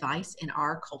advice in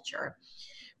our culture.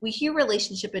 We hear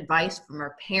relationship advice from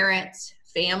our parents,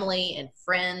 family, and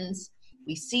friends.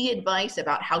 We see advice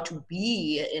about how to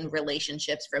be in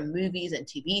relationships from movies and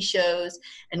TV shows,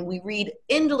 and we read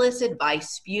endless advice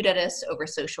spewed at us over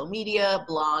social media,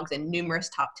 blogs, and numerous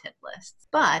top 10 lists.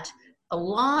 But a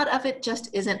lot of it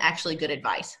just isn't actually good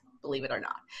advice, believe it or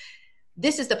not.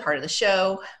 This is the part of the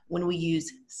show when we use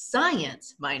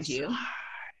science, mind you.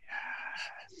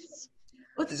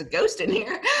 Oh, there's a ghost in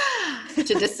here.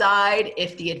 To decide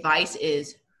if the advice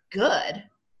is good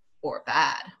or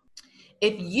bad.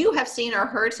 If you have seen or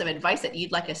heard some advice that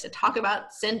you'd like us to talk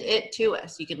about, send it to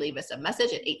us. You can leave us a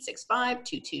message at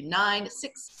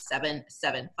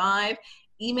 865-229-6775.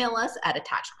 Email us at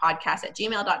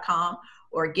attachedpodcast@gmail.com,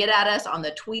 or get at us on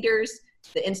the Tweeters,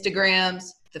 the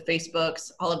Instagrams, the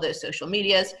Facebooks, all of those social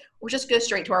medias, or just go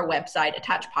straight to our website,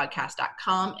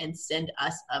 attachedpodcast.com, and send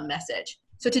us a message.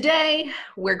 So today,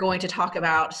 we're going to talk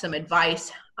about some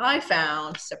advice I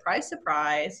found, surprise,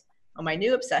 surprise, on my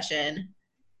new obsession,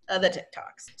 the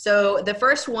TikToks. So the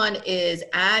first one is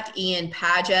at Ian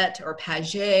Paget or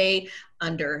Paget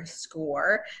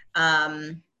 _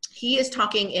 he is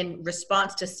talking in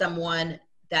response to someone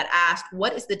that asked,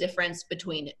 what is the difference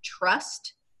between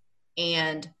trust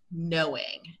and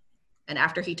knowing? And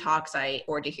after he talks, I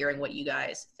look forward to hearing what you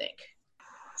guys think.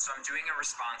 So I'm doing a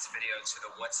response video to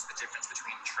the what's the difference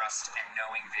between trust and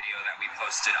knowing video that we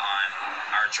posted on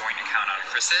our joint account on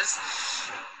Chris's.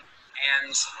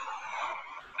 And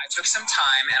I took some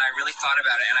time and I really thought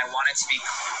about it, and I wanted to be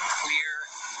clear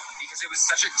because it was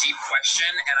such a deep question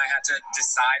and I had to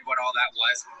decide what all that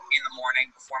was in the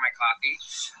morning before my coffee.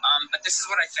 But this is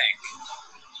what I think.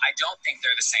 I don't think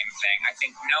they're the same thing. I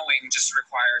think knowing just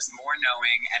requires more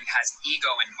knowing and has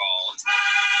ego involved.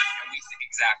 And we think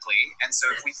exactly. And so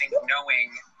if we think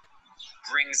knowing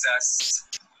brings us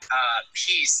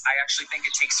peace, I actually think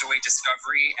it takes away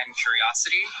discovery and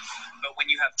curiosity. But when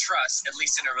you have trust, at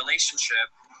least in a relationship,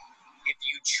 if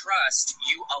you trust,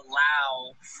 you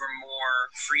allow for more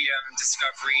freedom,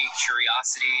 discovery,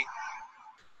 curiosity.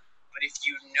 But if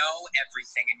you know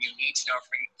everything and you need to know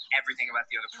everything about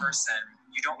the other person,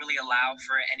 you don't really allow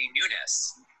for any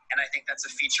newness. And I think that's a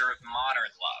feature of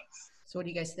modern love. So what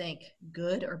do you guys think?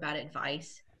 Good or bad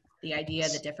advice? The idea,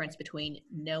 the difference between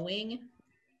knowing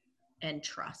and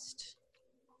trust.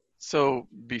 So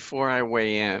before I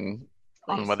weigh in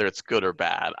on whether it's good or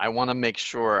bad, I want to make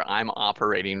sure I'm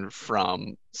operating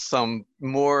from some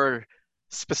more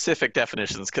specific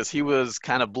definitions because he was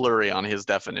kind of blurry on his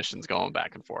definitions going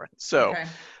back and forth. So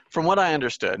from what I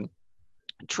understood,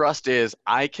 trust is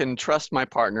I can trust my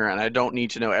partner and I don't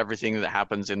need to know everything that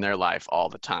happens in their life all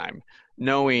the time.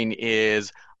 Knowing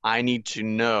is I need to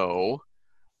know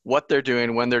what they're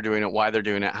doing, when they're doing it, why they're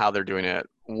doing it, how they're doing it,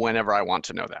 whenever I want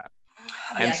to know that.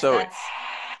 And yes, so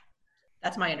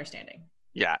that's my understanding.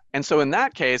 Yeah. And so in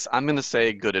that case, I'm going to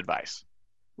say good advice,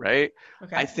 right?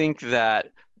 Okay. I think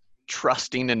that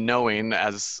trusting and knowing,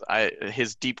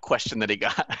 his deep question that he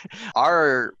got,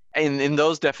 are in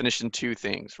those definitions two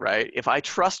things, right? If I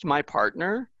trust my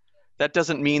partner, that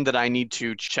doesn't mean that I need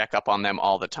to check up on them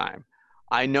all the time.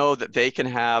 I know that they can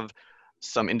have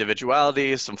some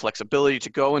individuality, some flexibility to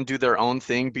go and do their own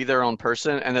thing, be their own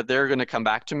person, and that they're going to come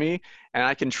back to me. And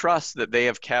I can trust that they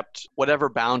have kept whatever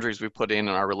boundaries we put in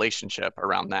our relationship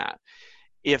around that.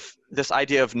 If this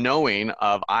idea of knowing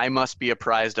of I must be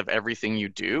apprised of everything you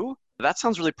do, that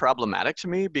sounds really problematic to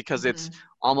me because it's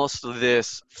almost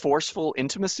this forceful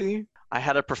intimacy. I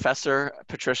had a professor,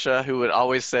 Patricia, who would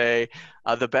always say,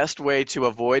 the best way to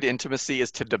avoid intimacy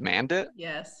is to demand it.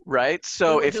 Yes. Right?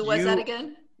 So who was that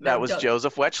again? That was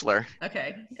Joseph Wechsler.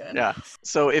 Okay, good. Yeah.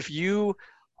 So if you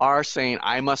are saying,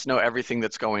 I must know everything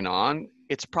that's going on,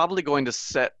 it's probably going to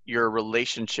set your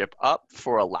relationship up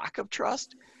for a lack of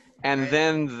trust. And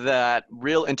then that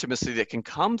real intimacy that can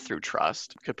come through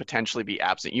trust could potentially be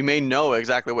absent. You may know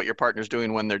exactly what your partner's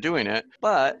doing when they're doing it,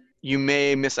 but you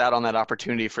may miss out on that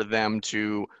opportunity for them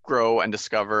to grow and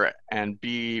discover and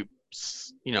be,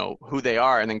 who they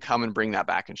are, and then come and bring that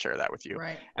back and share that with you.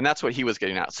 Right. And that's what he was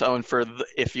getting at. So,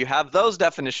 if you have those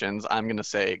definitions, I'm going to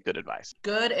say good advice.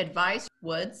 Good advice,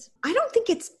 Woods. I don't think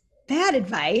it's bad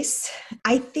advice.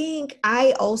 I think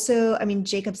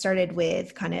Jacob started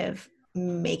with kind of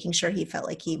making sure he felt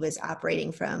like he was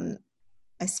operating from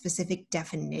a specific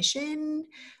definition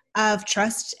of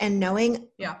trust and knowing.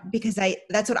 Yeah. Because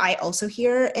that's what I also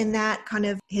hear in that kind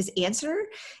of his answer,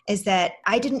 is that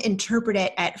I didn't interpret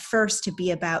it at first to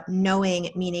be about knowing,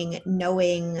 meaning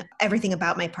knowing everything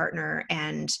about my partner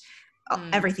and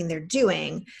everything they're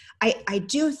doing. I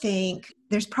do think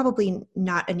there's probably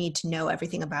not a need to know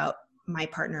everything about my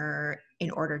partner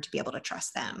in order to be able to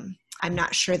trust them. I'm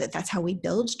not sure that that's how we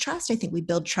build trust. I think we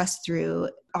build trust through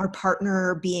our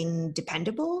partner being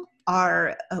dependable,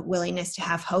 our willingness to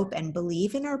have hope and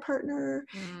believe in our partner,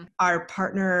 our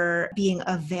partner being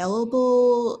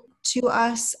available to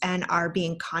us, and our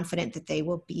being confident that they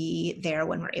will be there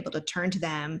when we're able to turn to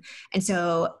them. And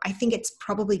so I think it's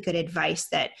probably good advice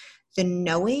that the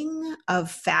knowing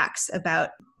of facts about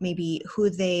maybe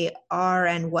who they are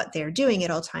and what they're doing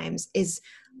at all times is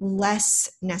less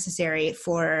necessary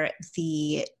for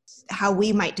how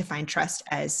we might define trust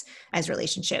as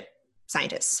relationship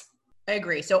scientists. I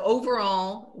agree. So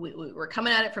overall, we're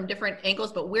coming at it from different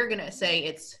angles, but we're going to say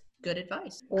it's good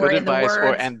advice. Good advice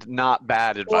and not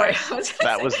bad advice. We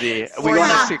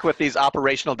want to stick with these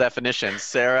operational definitions.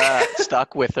 Sarah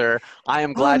stuck with her. I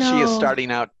am glad she is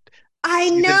starting out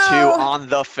season 2 on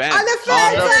the fence. On the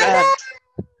fence.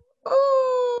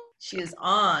 Ooh, she is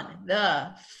on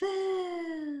the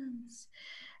fence.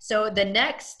 So the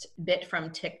next bit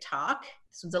from TikTok,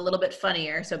 this one's a little bit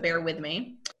funnier, so bear with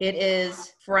me. It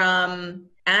is from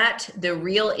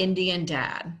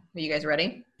 @TheRealIndianDad. Are you guys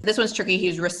ready? This one's tricky.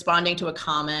 He's responding to a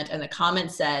comment, and the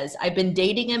comment says, I've been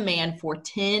dating a man for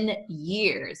 10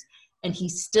 years, and he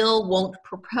still won't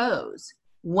propose.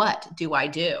 What do I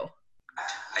do?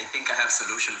 I think I have a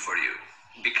solution for you.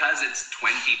 Because it's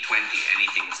 2020,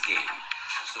 anything's game.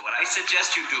 So what I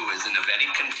suggest you do is, in a very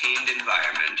contained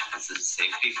environment, this is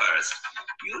safety first,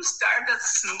 you start a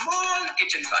small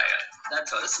kitchen fire.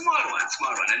 That's all, a small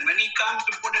one. And when he comes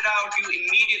to put it out, you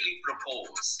immediately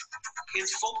propose.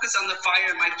 His focus on the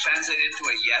fire might translate into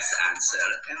a yes answer,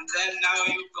 and then now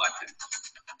you've got him.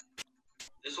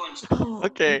 This one's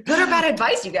okay. Good or bad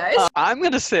advice, you guys? I'm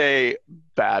going to say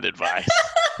bad advice.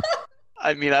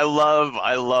 I mean, I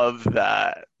love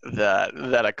that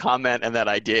a comment and that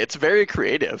idea. It's very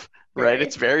creative, right?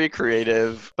 It's very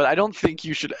creative, but I don't think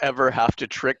you should ever have to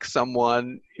trick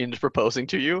someone into proposing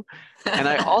to you. And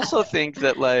I also think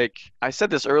that, like I said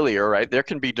this earlier, right? There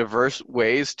can be diverse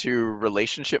ways to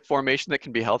relationship formation that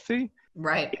can be healthy.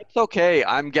 Right. It's okay.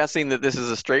 I'm guessing that this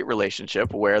is a straight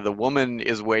relationship where the woman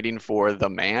is waiting for the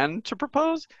man to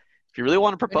propose. If you really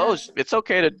want to propose, it's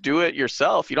okay to do it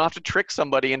yourself. You don't have to trick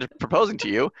somebody into proposing to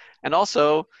you. And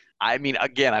also, I mean,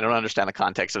 again, I don't understand the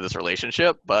context of this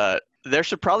relationship, but there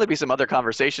should probably be some other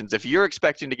conversations. If you're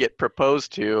expecting to get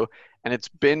proposed to and it's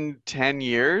been 10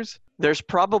 years, there's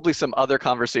probably some other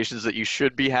conversations that you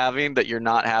should be having that you're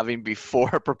not having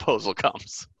before a proposal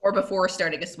comes. Or before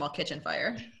starting a small kitchen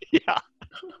fire. Yeah.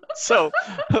 So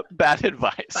bad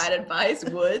advice. Bad advice,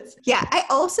 Woods. Yeah, I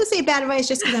also say bad advice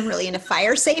just because I'm really into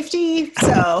fire safety.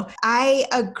 So I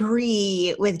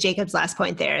agree with Jacob's last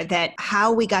point there that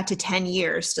how we got to 10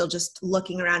 years still just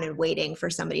looking around and waiting for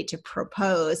somebody to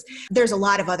propose. There's a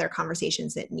lot of other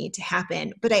conversations that need to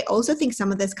happen. But I also think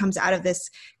some of this comes out of this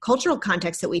cultural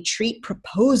context that we treat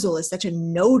proposal as such a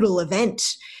nodal event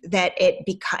that it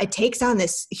takes on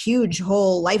this huge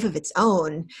whole life of its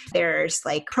own. There's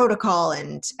like protocol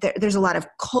and there's a lot of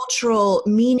cultural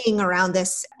meaning around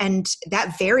this, and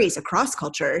that varies across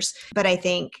cultures. But I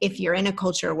think if you're in a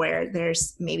culture where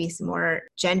there's maybe some more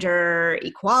gender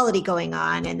equality going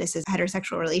on and this is a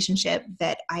heterosexual relationship,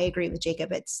 that I agree with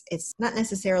Jacob. It's not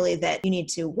necessarily that you need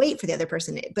to wait for the other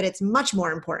person, but it's much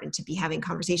more important to be having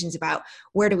conversations about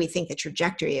where do we think the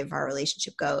trajectory of our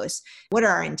relationship goes? What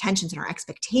are our intentions and our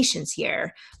expectations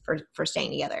here for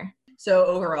staying together? So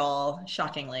overall,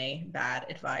 shockingly bad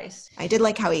advice. I did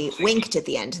like how he winked at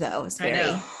the end, though.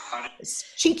 It was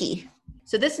cheeky.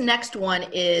 So this next one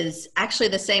is actually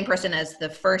the same person as the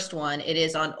first one. It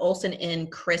is on Olsen in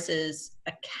Chris's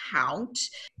account.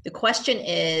 The question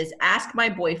is, ask my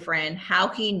boyfriend how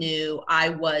he knew I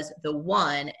was the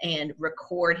one and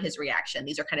record his reaction.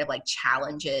 These are kind of like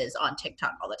challenges on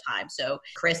TikTok all the time. So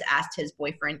Chris asked his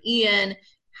boyfriend, Ian,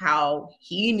 how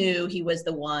he knew he was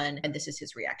the one, and this is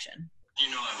his reaction. You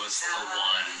know I was the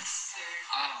one.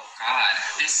 Oh, God.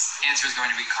 This answer is going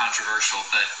to be controversial,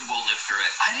 but we'll live through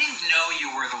it. I didn't know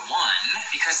you were the one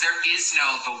because there is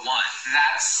no the one.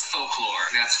 That's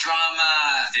folklore. That's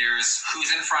drama. There's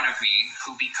who's in front of me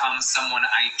who becomes someone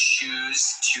I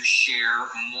choose to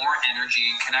share more energy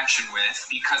and connection with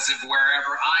because of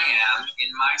wherever I am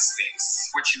in my space.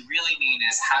 What you really mean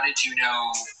is, how did you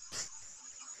know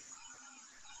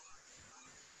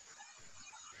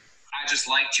I just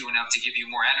liked you enough to give you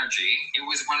more energy? It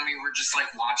was when we were just like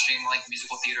watching like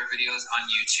musical theater videos on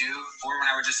YouTube, or when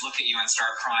I would just look at you and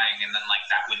start crying, and then like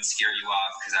that wouldn't scare you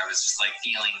off because I was just like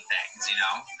feeling things, you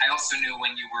know? I also knew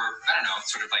when you were, I don't know,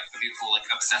 sort of like the beautiful like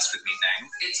obsessed with me thing.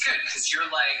 It's good because you're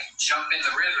like jump in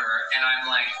the river and I'm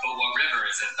like, but what river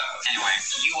is it though? Anyway,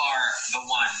 you are the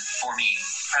one for me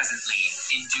presently,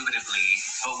 indubitably,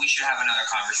 but we should have another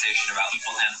conversation about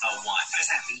people and the one. What does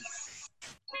that mean?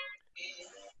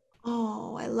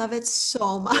 Oh, I love it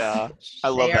so much. Yeah, I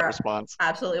love that response.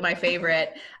 Absolutely my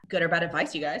favorite. Good or bad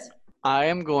advice, you guys? I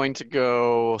am going to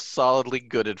go solidly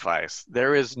good advice.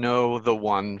 There is no the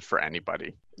one for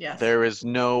anybody. Yes. There is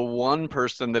no one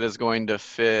person that is going to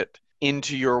fit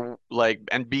into your like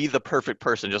and be the perfect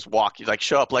person. Just walk, like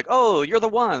show up like, oh, you're the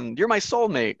one, you're my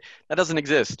soulmate. That doesn't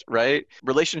exist, right?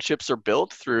 Relationships are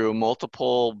built through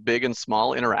multiple big and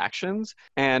small interactions.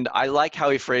 And I like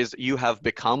how he phrased, you have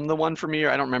become the one for me,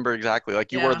 or I don't remember exactly,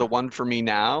 like you are the one for me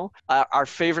now. Our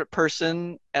favorite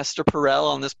person, Esther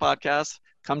Perel on this podcast,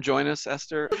 come join us,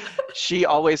 Esther. She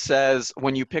always says,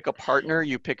 when you pick a partner,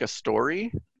 you pick a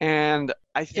story. And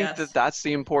I think that that's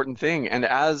the important thing. And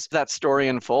as that story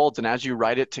unfolds and as you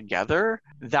write it together,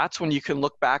 that's when you can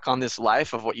look back on this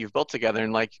life of what you've built together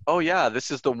and like, oh yeah, this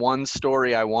is the one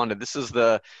story I wanted. This is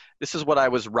what I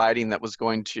was writing that's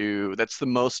the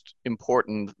most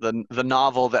important, the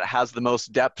novel that has the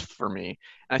most depth for me.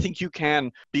 And I think you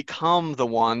can become the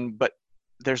one, but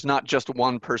there's not just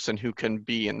one person who can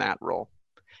be in that role.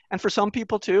 And for some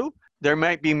people too, there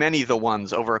might be many the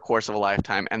ones over a course of a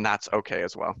lifetime, and that's okay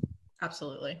as well.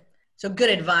 Absolutely. So good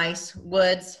advice,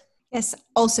 Woods. Yes,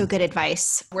 also good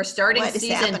advice. We're starting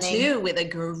season 2 with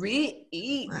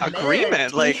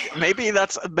agreement. Like maybe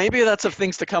that's of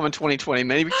things to come in 2020.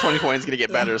 Maybe 2020 is going to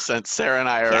get better since Sarah and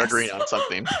I are agreeing on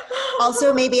something.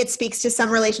 Also, maybe it speaks to some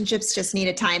relationships just need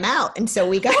a timeout, and so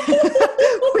we got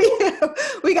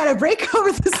we got a break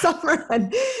over the summer,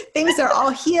 and things are all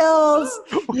healed.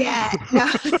 Yeah,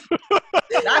 no.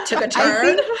 That took a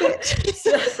turn.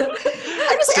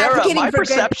 I'm just Sarah, my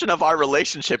perception of our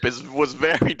relationship was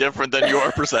very different than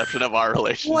your perception of our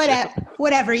relationship.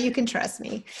 Whatever, you can trust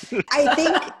me.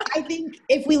 I think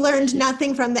if we learned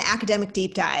nothing from the academic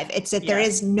deep dive, it's that there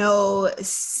is no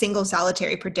single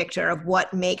solitary predictor of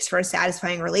what makes for a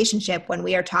satisfying relationship when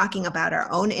we are talking about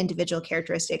our own individual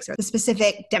characteristics or the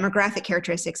specific demographic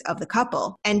characteristics of the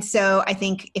couple. And so I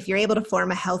think if you're able to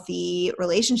form a healthy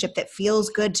relationship that feels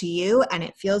good to you and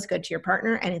it feels good to your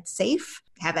partner and it's safe,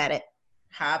 have at it.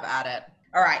 Have at it.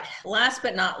 All right. Last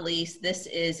but not least, this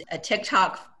is a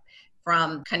TikTok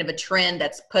from kind of a trend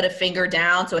that's put a finger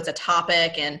down. So it's a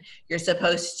topic and you're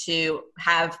supposed to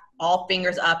have all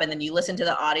fingers up and then you listen to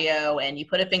the audio and you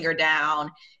put a finger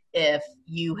down if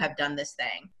you have done this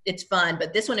thing. It's fun,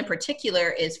 but this one in particular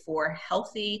is for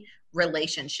healthy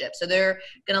relationship. So they're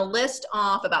going to list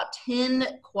off about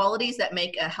 10 qualities that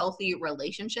make a healthy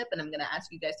relationship. And I'm going to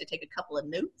ask you guys to take a couple of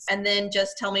notes and then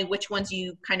just tell me which ones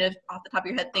you kind of off the top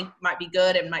of your head think might be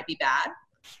good and might be bad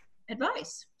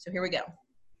advice. So here we go.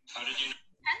 How did you know?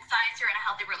 10 signs you're in a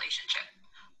healthy relationship.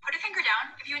 Put a finger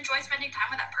down if you enjoy spending time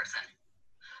with that person.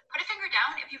 Put a finger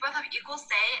down if you both have equal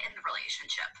say in the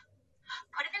relationship.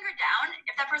 Put a finger down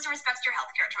if that person respects your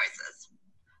healthcare choices.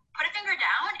 Put a finger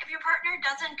down if your partner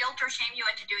doesn't guilt or shame you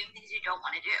into doing things you don't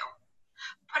want to do.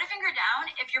 Put a finger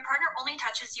down if your partner only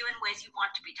touches you in ways you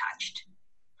want to be touched.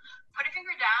 Put a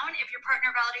finger down if your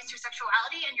partner validates your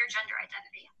sexuality and your gender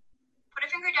identity. Put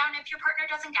a finger down if your partner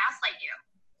doesn't gaslight you.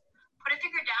 Put a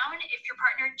finger down if your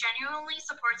partner genuinely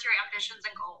supports your ambitions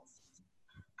and goals.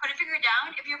 Put a finger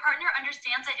down if your partner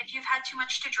understands that if you've had too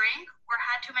much to drink or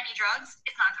had too many drugs,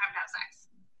 it's not time to have sex.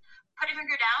 Put a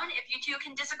finger down if you two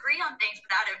can disagree on things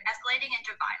without it escalating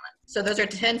into violence. So those are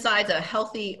 10 sides of a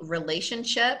healthy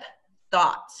relationship.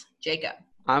 Thoughts, Jacob?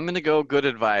 I'm going to go good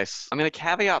advice. I'm going to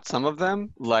caveat some of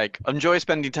them, like enjoy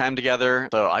spending time together.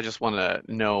 So I just want to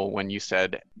know when you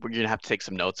said we're going to have to take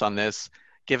some notes on this.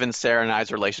 Given Sarah and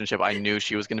I's relationship, I knew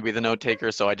she was going to be the note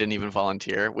taker, so I didn't even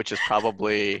volunteer, which is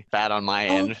probably bad on my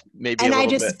end. Maybe and a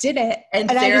little I just did it. And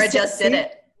Sarah just did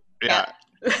it. Yeah.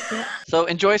 So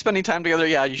enjoy spending time together.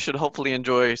 Yeah, you should hopefully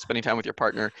enjoy spending time with your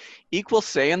partner. Equal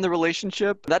say in the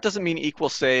relationship. That doesn't mean equal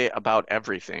say about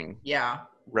everything. Yeah.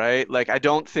 Right? Like, I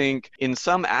don't think in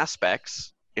some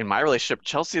aspects in my relationship,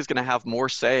 Chelsea is going to have more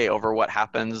say over what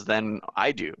happens than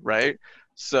I do, right?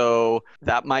 So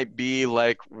that might be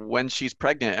like when she's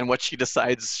pregnant and what she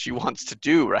decides she wants to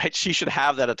do, right? She should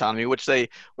have that autonomy, which they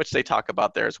talk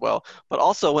about there as well. But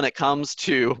also when it comes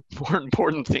to more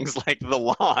important things like the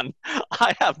lawn,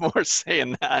 I have more say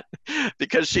in that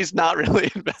because she's not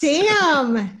really invested.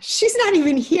 Damn, she's not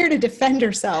even here to defend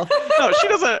herself. No, she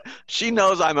doesn't. She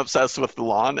knows I'm obsessed with the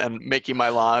lawn and making my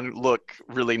lawn look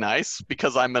really nice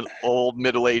because I'm an old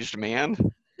middle-aged man.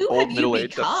 Who have you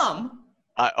become?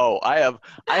 I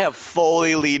have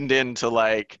fully leaned into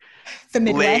like the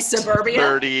Midwest, late suburbia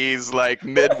 30s, like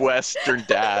Midwestern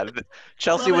dad.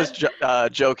 Chelsea was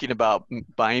joking about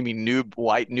buying me new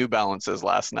white New Balances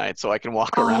last night so I can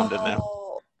walk around in them.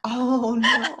 Oh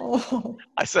no!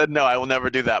 I said no, I will never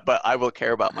do that, but I will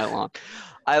care about my lawn.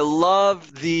 I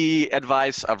love the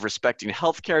advice of respecting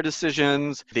healthcare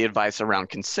decisions, the advice around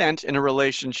consent in a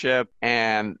relationship,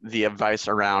 and the advice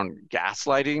around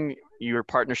gaslighting. Your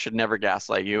partner should never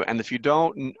gaslight you. And if you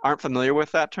aren't familiar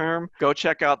with that term, go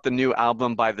check out the new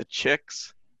album by The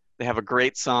Chicks. They have a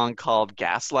great song called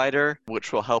Gaslighter,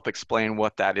 which will help explain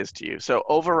what that is to you. So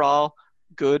overall,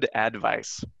 good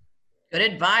advice. Good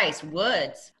advice,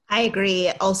 Woods. I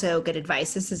agree. Also good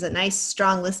advice. This is a nice,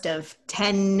 strong list of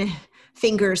 10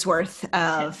 fingers worth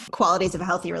of qualities of a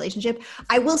healthy relationship.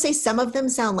 I will say some of them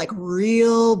sound like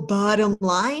real bottom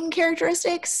line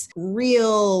characteristics,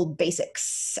 real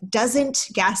basics. Doesn't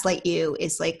gaslight you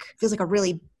feels like a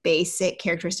really basic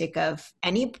characteristic of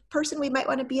any person we might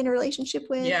want to be in a relationship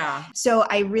with. Yeah. So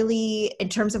I really, in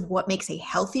terms of what makes a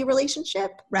healthy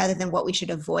relationship, rather than what we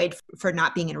should avoid for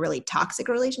not being in a really toxic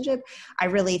relationship, I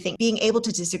really think being able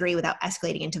to disagree without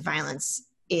escalating into violence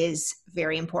is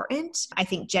very important. I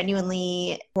think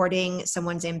genuinely supporting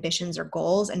someone's ambitions or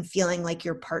goals and feeling like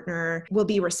your partner will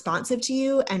be responsive to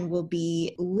you and will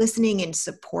be listening and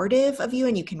supportive of you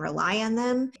and you can rely on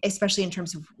them, especially in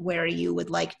terms of where you would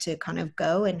like to kind of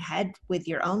go and head with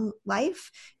your own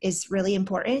life, is really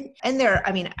important. And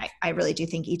I really do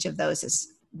think each of those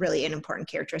is really an important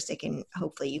characteristic, and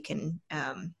hopefully you can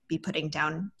be putting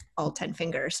down all 10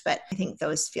 fingers. But I think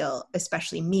those feel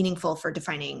especially meaningful for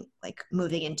defining like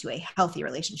moving into a healthy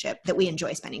relationship that we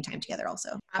enjoy spending time together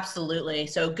also. Absolutely.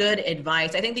 So good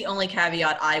advice. I think the only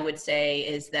caveat I would say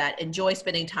is that enjoy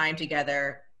spending time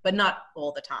together, but not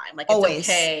all the time. Like it's always.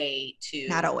 Okay to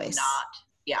not always.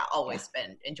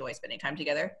 Enjoy spending time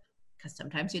together, because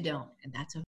sometimes you don't, and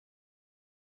that's okay.